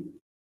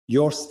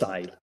your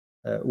style,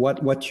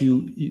 what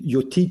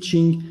your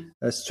teaching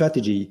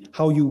strategy,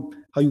 how you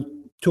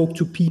talk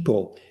to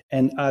people.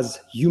 And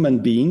as human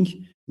beings,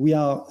 we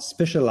are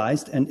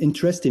specialized and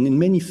interested in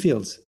many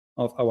fields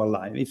of our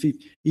life.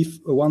 If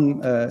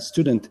one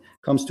student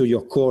comes to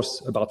your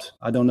course about,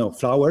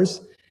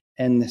 flowers,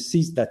 and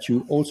sees that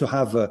you also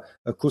have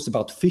a course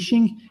about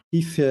fishing,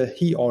 if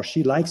he or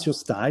she likes your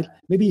style,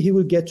 maybe he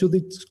will get to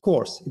this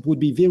course. It would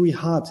be very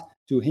hard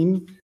to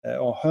him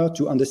or her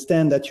to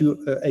understand that you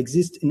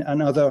exist in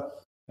another,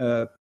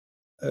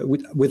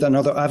 with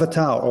another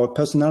avatar or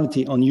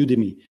personality on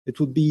Udemy. It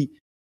would be,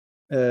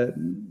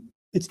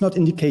 it's not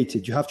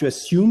indicated. You have to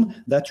assume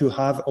that you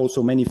have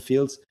also many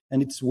fields,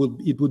 and it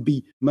would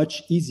be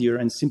much easier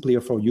and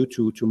simpler for you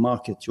to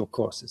market your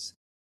courses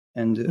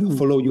and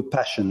follow your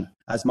passion.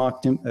 As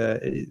Mark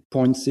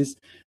points is,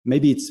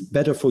 maybe it's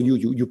better for you.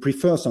 You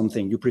prefer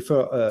something. You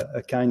prefer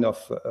a kind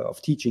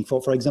of teaching.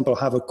 For example,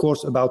 have a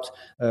course about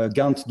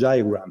Gantt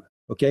diagram,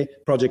 okay,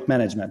 project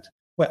management.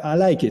 Well, I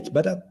like it,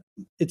 but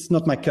it's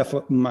not my cup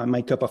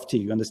of tea.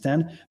 You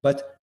understand?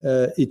 But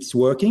it's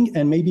working,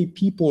 and maybe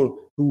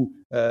people who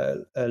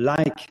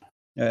like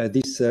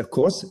this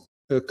course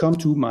come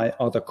to my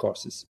other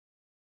courses.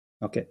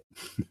 Okay.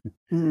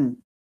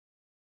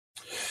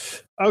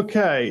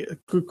 Okay,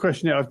 good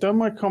question. I've done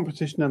my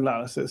competition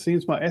analysis. It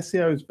seems my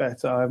SEO is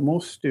better. I have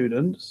more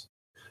students.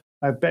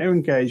 I have better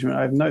engagement.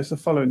 I have noticed the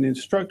following. The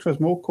instructor has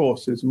more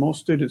courses, more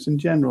students in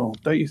general.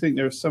 Don't you think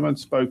there is some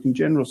unspoken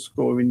general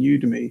score in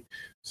Udemy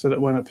so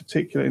that when a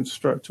particular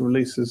instructor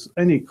releases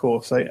any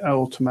course, they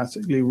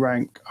automatically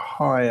rank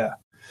higher?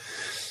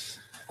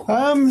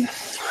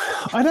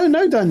 I don't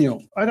know,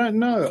 Daniel. I don't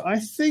know. I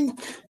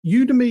think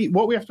Udemy,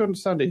 what we have to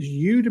understand is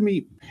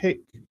Udemy pick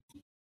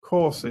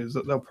courses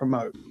that they'll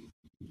promote.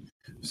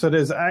 So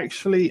there's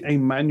actually a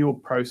manual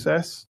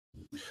process,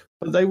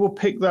 but they will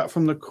pick that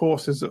from the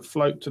courses that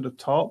float to the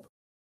top.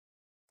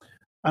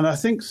 And I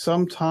think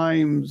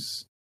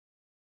sometimes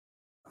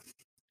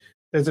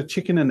there's a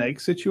chicken and egg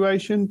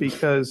situation,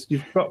 because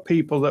you've got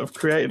people that have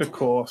created a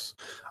course.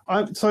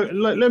 So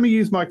let me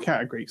use my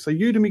category. So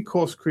Udemy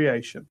course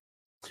creation.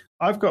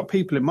 I've got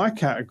people in my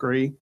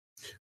category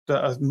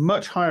that are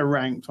much higher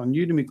ranked on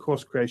Udemy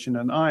course creation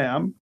than I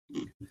am.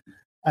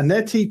 And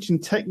they're teaching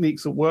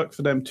techniques that worked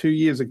for them 2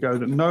 years ago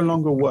that no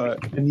longer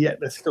work, and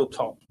yet they're still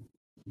top.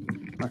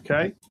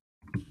 Okay?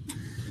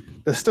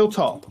 They're still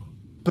top.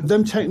 But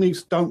them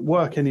techniques don't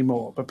work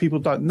anymore. But people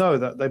don't know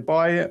that. They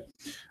buy it,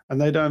 and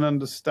they don't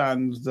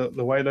understand that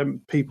the way them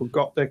people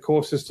got their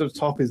courses to the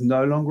top is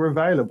no longer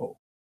available.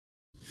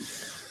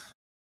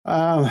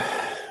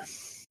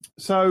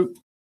 So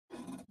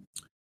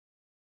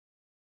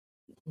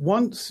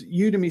once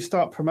Udemy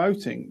start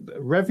promoting,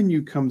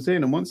 revenue comes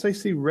in, and once they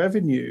see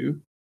revenue,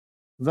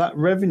 that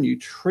revenue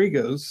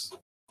triggers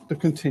the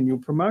continual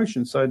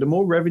promotion. So the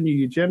more revenue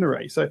you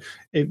generate, so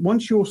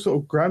once you're sort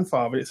of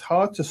grandfathered, it's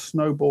hard to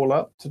snowball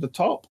up to the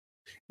top.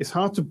 It's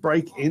hard to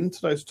break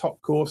into those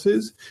top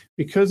courses,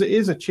 because it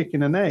is a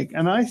chicken and egg.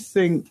 And I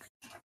think,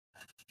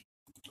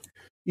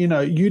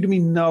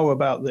 Udemy know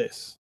about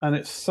this, and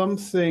it's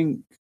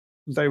something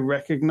they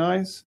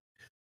recognize,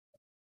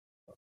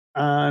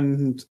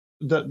 and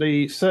that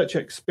the search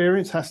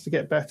experience has to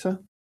get better.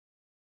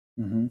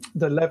 Mm-hmm.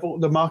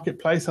 The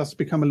marketplace has to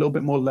become a little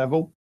bit more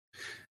level.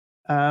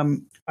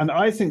 And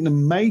I think the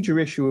major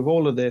issue with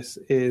all of this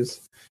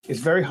is it's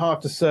very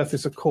hard to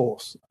surface a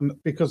course,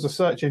 because the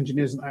search engine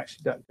isn't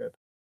actually that good.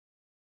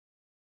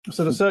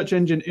 So the search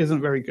engine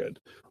isn't very good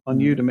on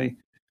Udemy.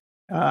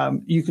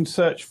 You can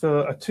search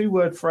for a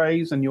 2-word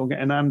phrase and you'll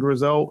get an and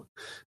result.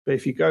 But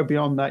if you go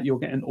beyond that, you'll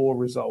get an or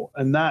result.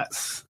 And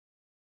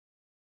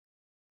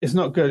it's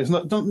not good. It's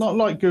not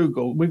like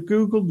Google. With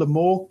Google, the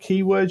more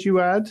keywords you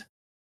add,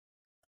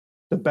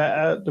 the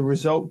better the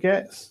result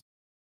gets.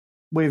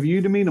 With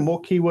Udemy, the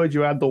more keywords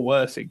you add, the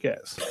worse it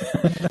gets.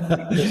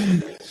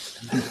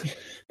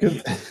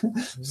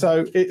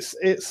 So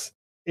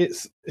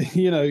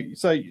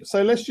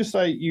so let's just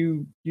say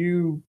you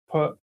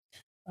put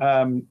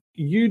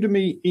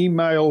Udemy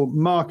email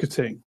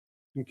marketing.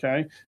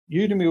 Okay,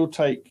 Udemy will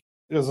take,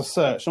 there's a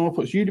search. Someone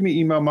puts Udemy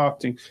email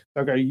marketing.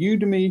 They'll go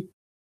Udemy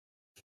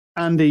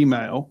and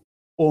email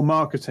or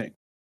marketing.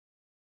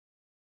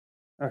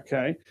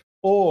 Okay,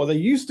 or they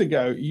used to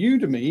go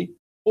Udemy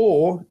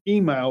or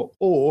email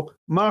or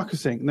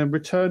marketing, and then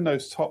return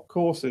those top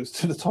courses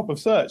to the top of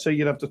search. So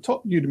you'd have the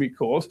top Udemy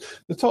course,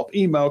 the top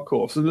email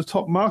course, and the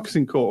top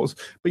marketing course,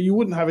 but you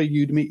wouldn't have a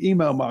Udemy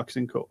email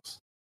marketing course.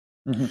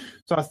 Mm-hmm.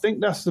 So I think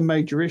that's the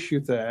major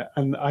issue there.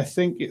 And I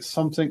think it's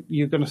something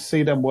you're going to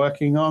see them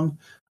working on.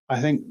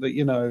 I think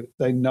that,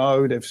 they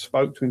know, they've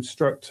spoke to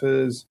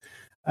instructors,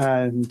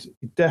 and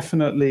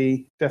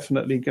definitely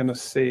going to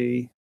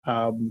see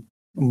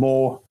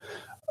more.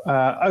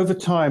 Over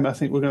time, I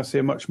think we're going to see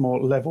a much more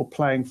level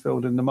playing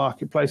field in the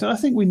marketplace. And I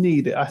think we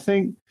need it. I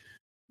think,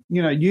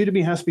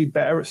 Udemy has to be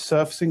better at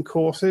surfacing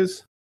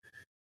courses.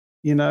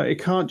 It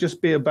can't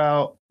just be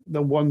about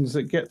the ones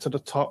that get to the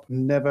top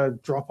and never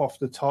drop off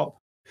the top.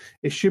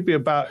 It should be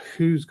about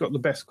who's got the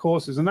best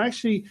courses. And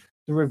actually,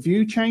 the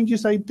review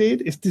changes they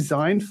did is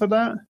designed for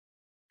that.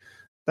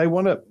 They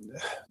want to,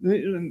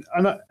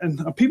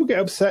 and people get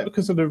upset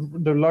because of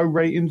the low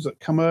ratings that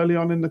come early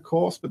on in the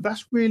course, but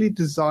that's really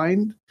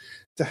designed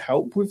to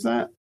help with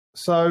that.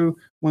 So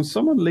when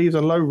someone leaves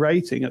a low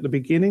rating at the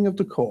beginning of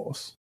the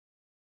course,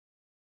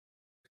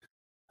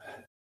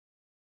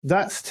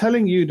 that's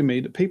telling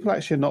Udemy that people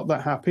actually are not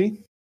that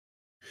happy.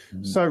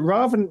 Mm-hmm. So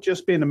rather than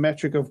just being a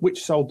metric of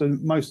which sold the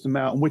most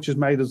amount and which has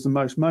made us the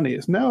most money,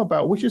 it's now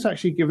about which is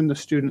actually giving the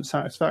student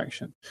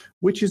satisfaction,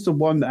 which is the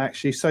one that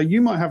actually, so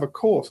you might have a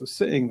course that's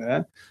sitting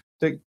there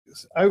that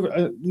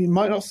you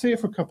might not see it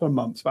for a couple of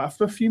months, but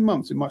after a few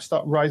months, it might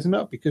start rising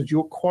up because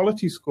your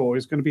quality score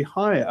is going to be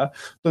higher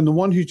than the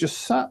one who just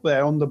sat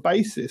there on the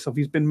basis of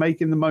he's been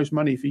making the most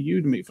money for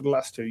Udemy for the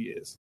last 2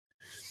 years.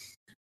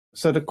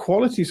 So the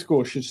quality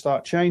score should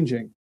start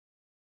changing.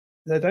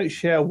 They don't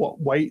share what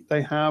weight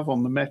they have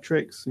on the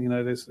metrics.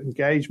 There's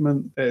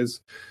engagement, there's,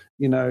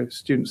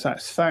 student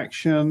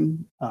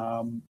satisfaction,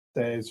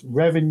 there's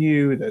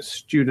revenue, there's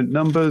student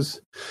numbers,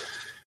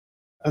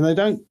 and they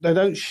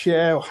don't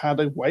share how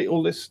they weight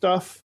all this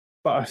stuff.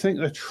 But I think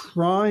they're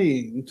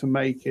trying to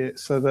make it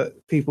so that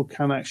people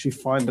can actually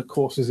find the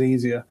courses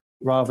easier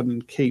rather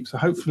than keep. So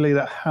hopefully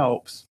that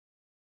helps.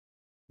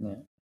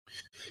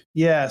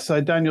 Yeah.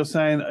 So Daniel's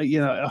saying,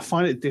 I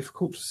find it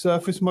difficult to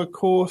surface my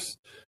course.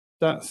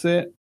 That's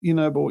it,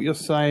 but what you're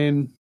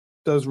saying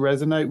does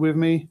resonate with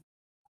me.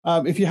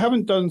 If you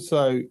haven't done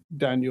so,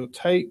 Daniel,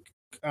 take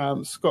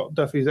Scott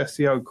Duffy's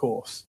SEO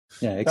course.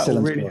 Yeah,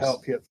 excellent. That will really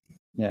help you.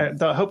 Yeah.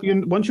 That'll help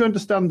you. Once you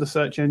understand the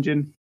search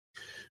engine,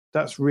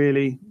 that's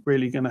really,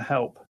 really going to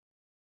help.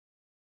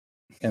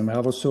 And we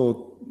have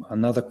also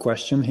another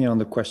question here on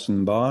the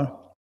question bar.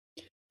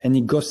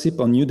 Any gossip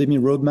on Udemy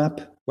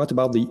roadmap What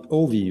about the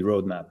OV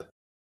roadmap?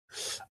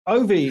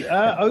 OV,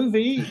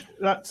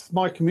 that's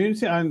my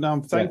community,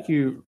 and thank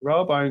you,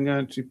 Rob. I'm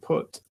going to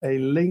put a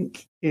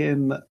link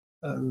in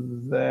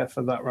there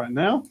for that right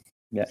now.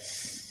 Yeah,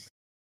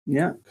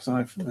 because I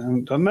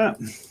haven't done that.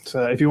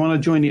 So if you want to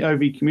join the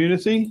OV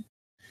community,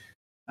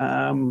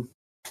 where's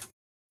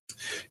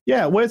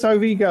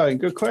OV going?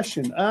 Good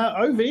question.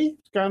 OV is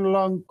going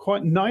along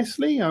quite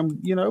nicely.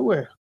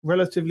 We're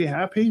relatively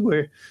happy.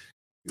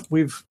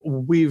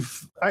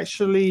 We've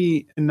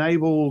actually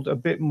enabled a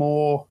bit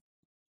more.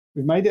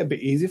 We've made it a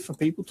bit easier for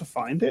people to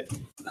find it.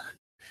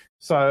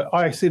 So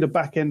I see the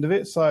back end of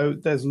it. So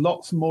there's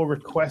lots more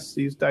requests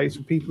these days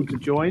for people to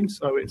join.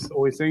 So it's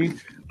always thinking.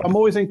 I'm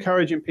always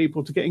encouraging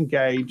people to get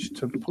engaged,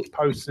 to put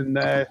posts in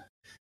there,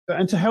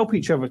 and to help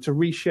each other, to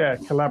reshare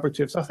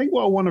collaborative. So I think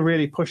what I want to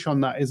really push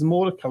on that is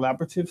more the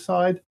collaborative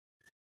side.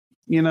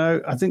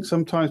 I think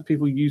sometimes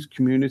people use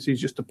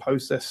communities just to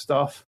post their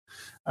stuff,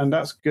 and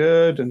that's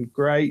good and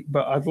great,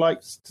 but I'd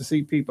like to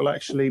see people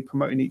actually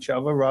promoting each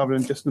other rather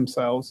than just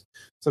themselves.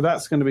 So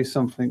that's going to be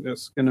something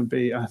that's going to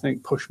be, I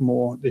think, pushed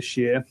more this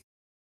year.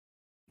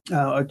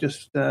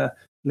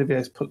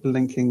 Olivier's put the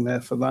link in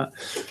there for that.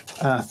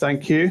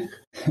 Thank you.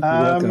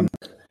 Welcome.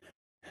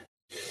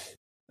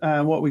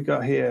 What we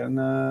got here?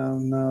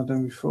 No,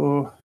 done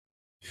before.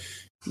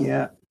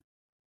 Yeah.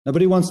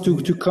 Nobody wants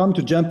to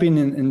jump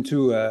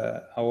into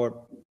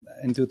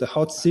the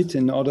hot seat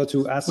in order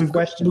to ask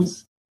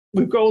questions.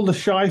 We've got all the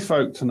shy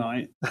folk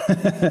tonight.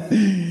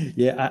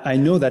 Yeah, I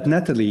know that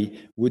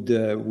Natalie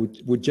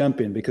would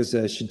jump in because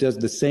she does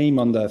the same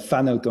on the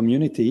funnel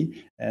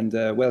community, and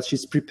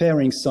she's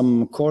preparing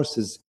some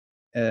courses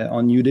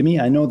on Udemy.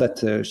 I know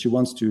that she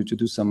wants to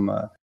do some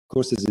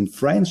courses in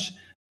French,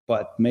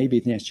 but maybe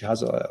she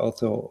has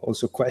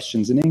also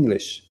questions in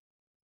English.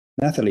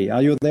 Natalie,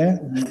 are you there?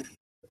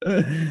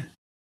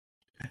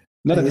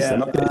 Not at this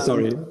time. Okay,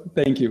 sorry.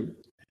 Thank you.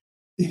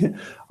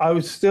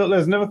 There's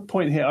another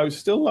point here. I would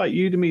still like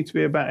Udemy to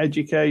be about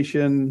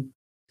education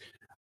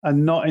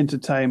and not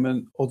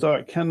entertainment, although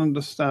I can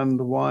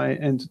understand why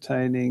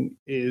entertaining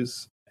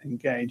is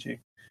engaging.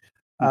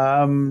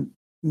 Don't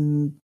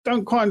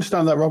quite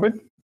understand that,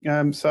 Robin.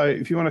 So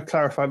if you want to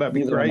clarify, that'd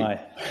be great.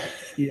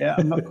 Yeah,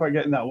 I'm not quite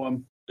getting that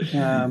one.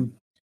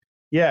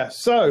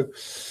 So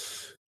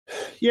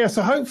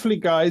hopefully,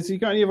 guys, if you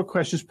got any other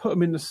questions, put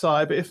them in the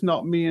side. But if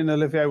not, me and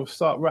Olivier will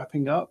start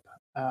wrapping up.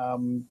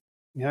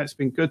 It's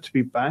been good to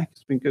be back.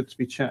 It's been good to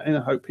be chatting.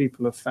 I hope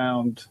people have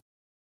found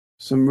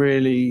some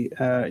really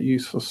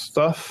useful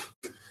stuff.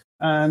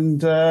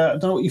 And I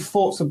don't know what your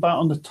thoughts about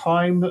on the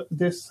time of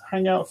this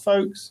hangout,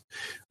 folks.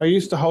 I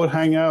used to hold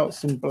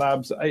hangouts and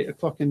blabs at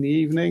 8:00 in the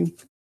evening.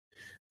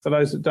 For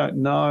those that don't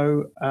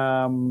know,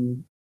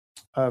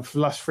 for the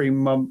last 3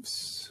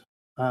 months,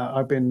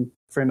 I've been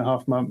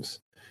 3.5 months.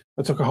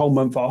 I took a whole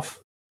month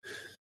off,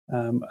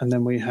 and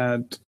then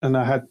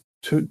I had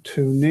two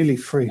nearly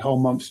 3 whole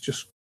months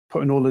just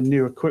putting all the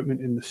new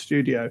equipment in the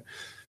studio.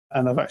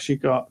 And I've actually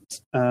got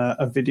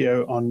a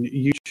video on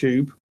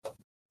YouTube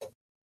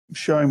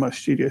showing my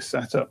studio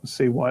setup and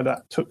see why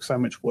that took so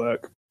much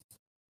work.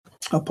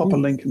 I'll pop a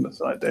link in the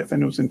site there if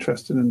anyone's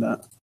interested in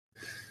that.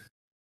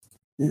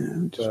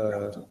 Yeah.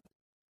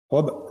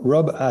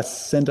 Rob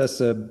has sent us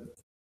a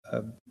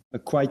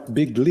quite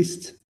big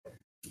list.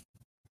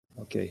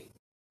 Okay.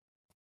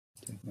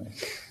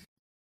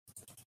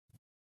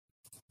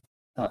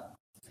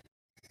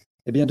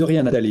 Eh bien, de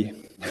rien, Nathalie.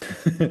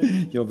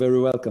 You're very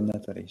welcome,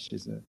 Nathalie.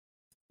 She's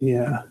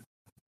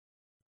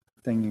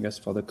thanking us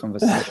for the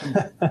conversation.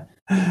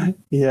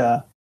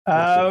 Yeah.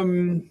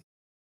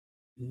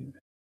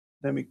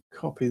 Let me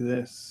copy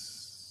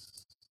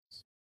this.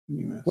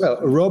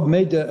 Well, Rob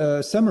made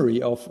a summary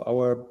of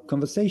our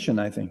conversation,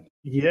 I think.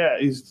 Yeah,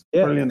 he's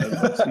brilliant at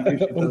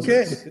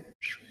that.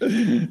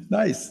 Okay.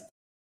 Nice.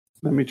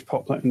 Let me just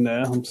pop that in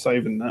there. I'm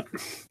saving that.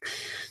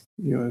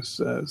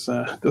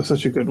 That's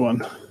such a good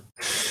one.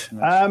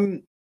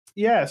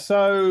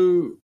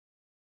 So...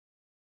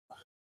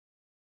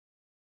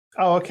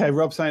 Oh, okay.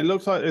 Rob saying, it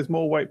looks like there's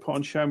more weight put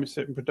on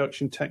showmanship and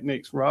production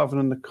techniques rather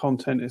than the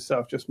content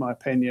itself, just my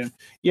opinion.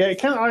 Yeah,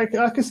 I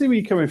can see where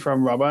you're coming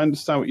from, Rob. I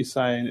understand what you're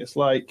saying. It's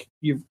like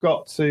you've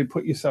got to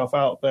put yourself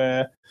out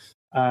there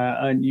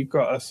and you've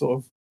got to sort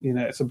of,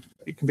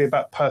 it can be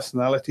about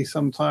personality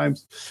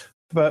sometimes,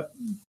 but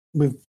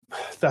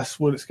that's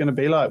what it's going to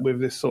be like with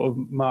this sort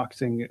of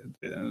marketing,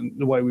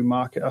 the way we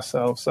market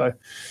ourselves. So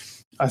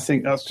I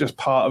think that's just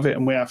part of it,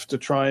 and we have to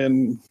try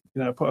and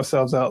put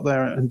ourselves out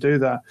there and do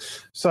that.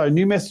 So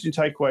new messaging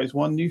takeaways: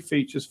 1, new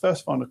features,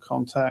 first point of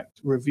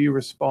contact, review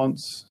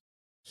response,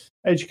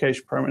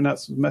 education program, and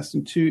that's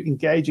messaging. 2,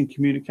 engage and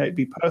communicate,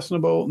 be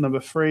personable. Number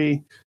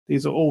 3,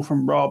 these are all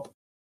from Rob.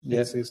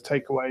 Yes, his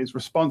takeaways: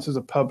 responses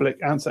are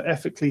public, answer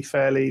ethically,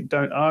 fairly,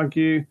 don't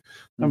argue.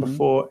 Number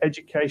 4,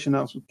 education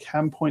announcement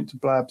can point to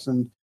blabs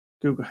and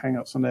Google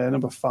Hangouts on there.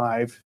 Number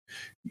 5,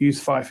 use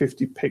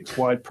 550 pics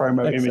wide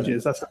promo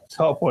images. That's the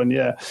top one,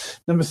 yeah.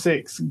 Number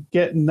 6,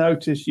 get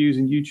noticed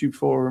using YouTube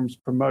forums,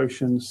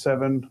 promotions.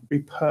 7,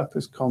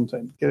 repurpose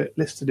content. Get it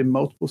listed in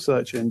multiple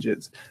search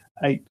engines.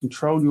 8,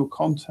 control your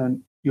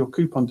content, your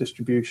coupon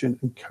distribution.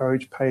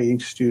 Encourage paying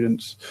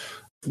students,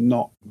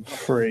 not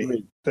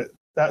free.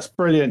 That's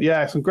brilliant.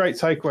 Yeah, some great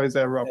takeaways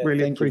there, Rob.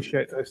 Really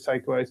appreciate those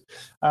takeaways.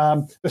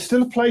 There's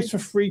still a place for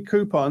free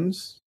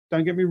coupons.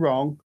 Don't get me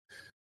wrong,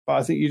 but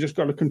I think you just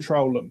got to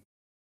control them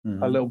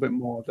a little bit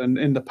more than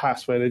in the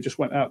past, where they just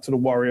went out to the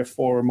Warrior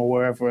Forum or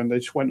wherever and they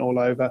just went all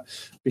over.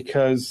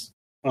 Because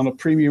on a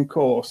premium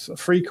course, a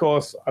free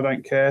course, I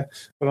don't care,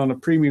 but on a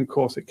premium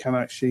course, it can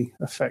actually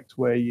affect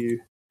where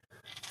you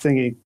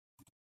thingy.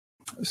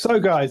 So,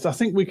 guys, I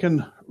think we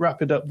can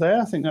wrap it up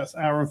there. I think that's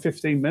an hour and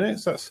 15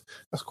 minutes. That's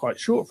quite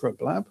short for a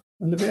blab,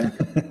 Olivier.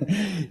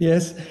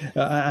 Yes,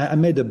 I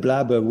made a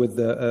blab with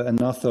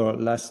an author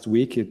last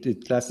week.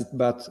 It lasted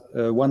about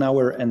 1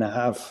 hour and a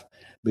half.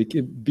 We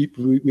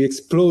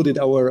exploded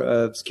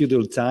our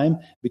scheduled time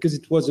because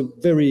it was a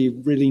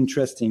really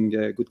interesting,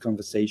 good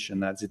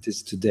conversation as it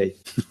is today.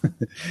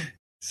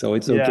 So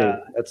it's okay. Yeah.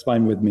 That's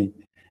fine with me.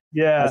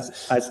 Yeah.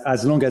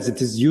 As long as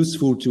it is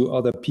useful to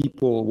other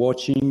people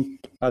watching,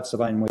 that's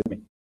fine with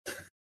me.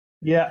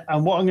 Yeah,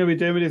 and what I'm going to be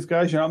doing with this,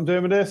 guys, you know what I'm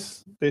doing with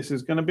this? This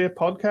is going to be a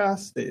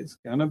podcast. It's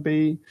going to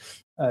be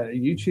a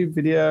YouTube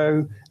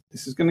video.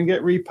 This is going to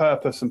get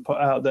repurposed and put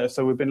out there.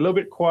 So we've been a little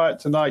bit quiet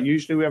tonight.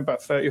 Usually we have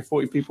about 30 or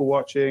 40 people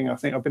watching. I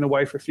think I've been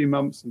away for a few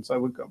months, and so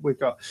we've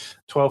got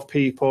 12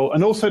 people.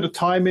 And also the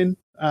timing,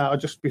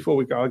 just before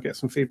we go, I'll get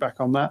some feedback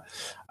on that.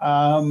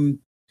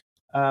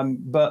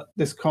 But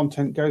this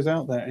content goes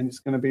out there and it's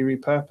going to be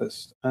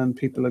repurposed and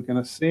people are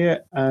going to see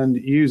it and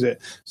use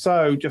it.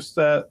 So just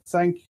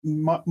thank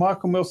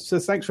Michael Mills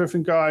says, thanks for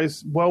everything,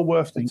 guys. Well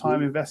worth the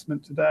time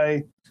investment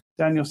today.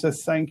 Daniel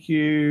says, thank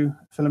you.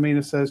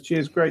 Philomena says,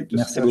 cheers, great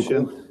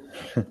discussion.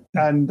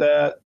 And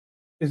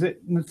is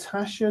it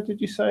Natasha, did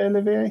you say,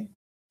 Olivier?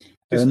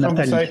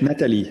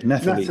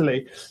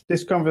 Natalie.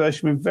 This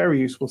conversation has been very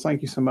useful.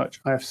 Thank you so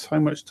much. I have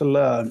so much to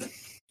learn.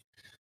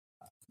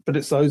 But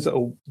it's those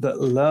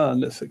that learn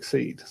that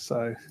succeed.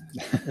 So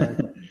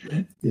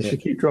you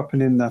should keep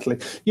dropping in, Natalie.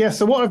 Yeah,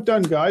 so what I've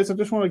done, guys, I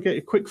just want to get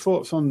your quick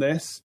thoughts on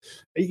this.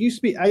 It used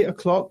to be 8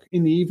 o'clock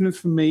in the evening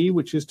for me,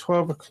 which is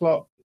 12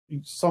 o'clock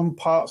in some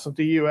parts of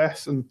the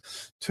US and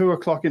 2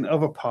 o'clock in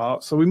other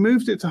parts. So we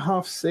moved it to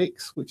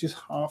 6:30, which is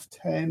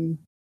 10:30,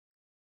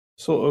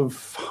 sort of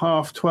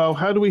 12:30.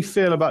 How do we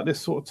feel about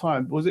this sort of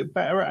time? Was it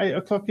better at 8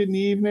 o'clock in the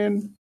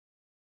evening?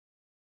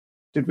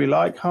 Did we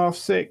like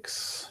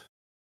 6:30?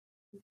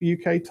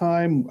 UK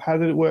time? How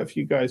did it work for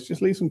you guys?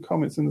 Just leave some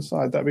comments on the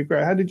side. That'd be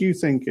great. How did you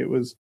think it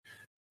was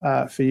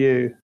for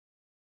you?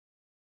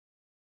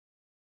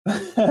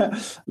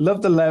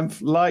 Love the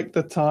length, like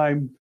the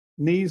time,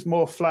 needs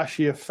more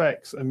flashy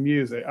effects and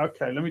music.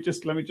 Okay, let me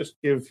just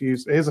give you,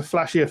 here's a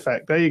flashy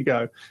effect. There you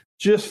go.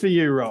 Just for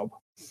you, Rob.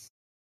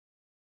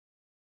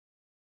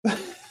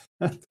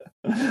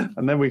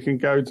 And then we can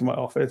go to my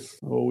office,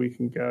 or we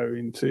can go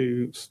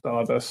into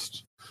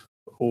Stardust,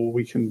 or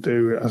we can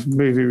do a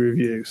movie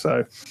review.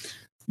 So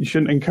you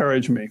shouldn't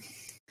encourage me.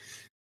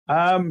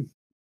 I've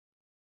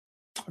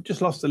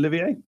just lost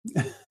Olivier.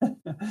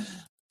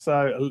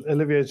 So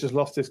Olivier's just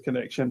lost his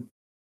connection.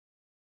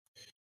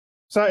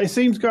 So it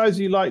seems, guys,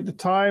 you like the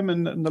time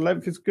and the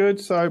length is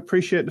good. So I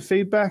appreciate the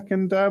feedback.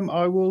 And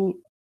boy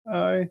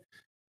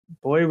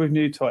with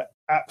new toy.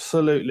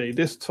 Absolutely.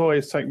 This toy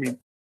has taken me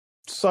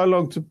so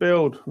long to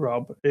build,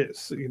 Rob.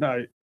 It's,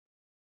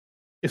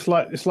 it's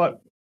like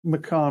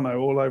Meccano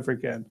all over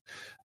again.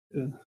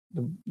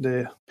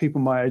 The people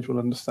my age will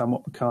understand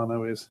what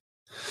Meccano is.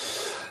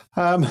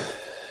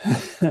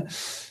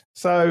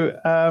 So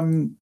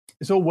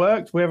it's all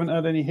worked. We haven't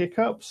had any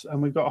hiccups, and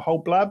we've got a whole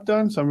blab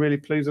done. So I'm really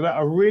pleased with that.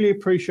 I really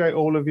appreciate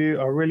all of you.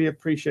 I really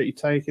appreciate you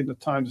taking the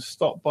time to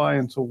stop by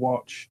and to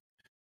watch.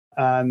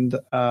 And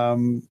I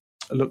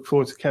look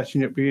forward to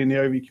catching up with you in the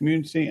OV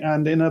community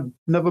and in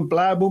another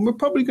blab. And we're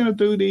probably going to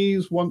do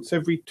these once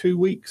every 2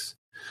 weeks,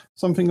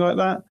 something like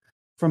that.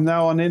 From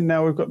now on in,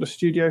 now we've got the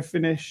studio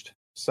finished.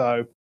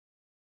 So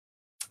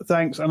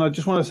thanks. And I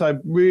just want to say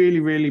really,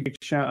 really big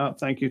shout out.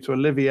 Thank you to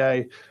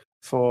Olivier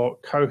for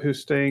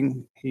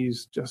co-hosting.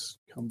 He's just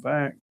come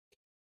back.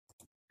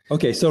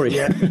 Okay, sorry.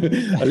 Yeah.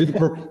 A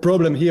little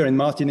problem here in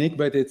Martinique,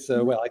 but it's,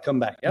 I come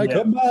back.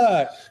 Come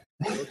back.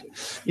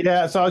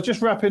 Yeah, so I was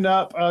just wrapping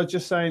up. I was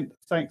just saying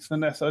thanks,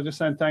 Vanessa. I was just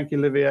saying thank you,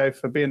 Olivier,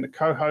 for being the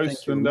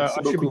co-host. And I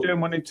should be doing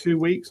one in 2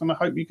 weeks, and I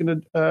hope you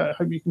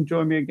can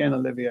join me again,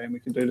 Olivier, and we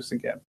can do this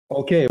again.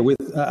 Okay,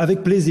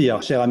 avec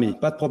plaisir, cher ami,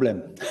 pas de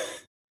problème.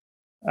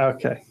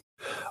 Okay.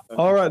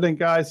 All right then,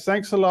 guys.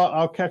 Thanks a lot.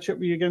 I'll catch up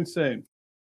with you again soon.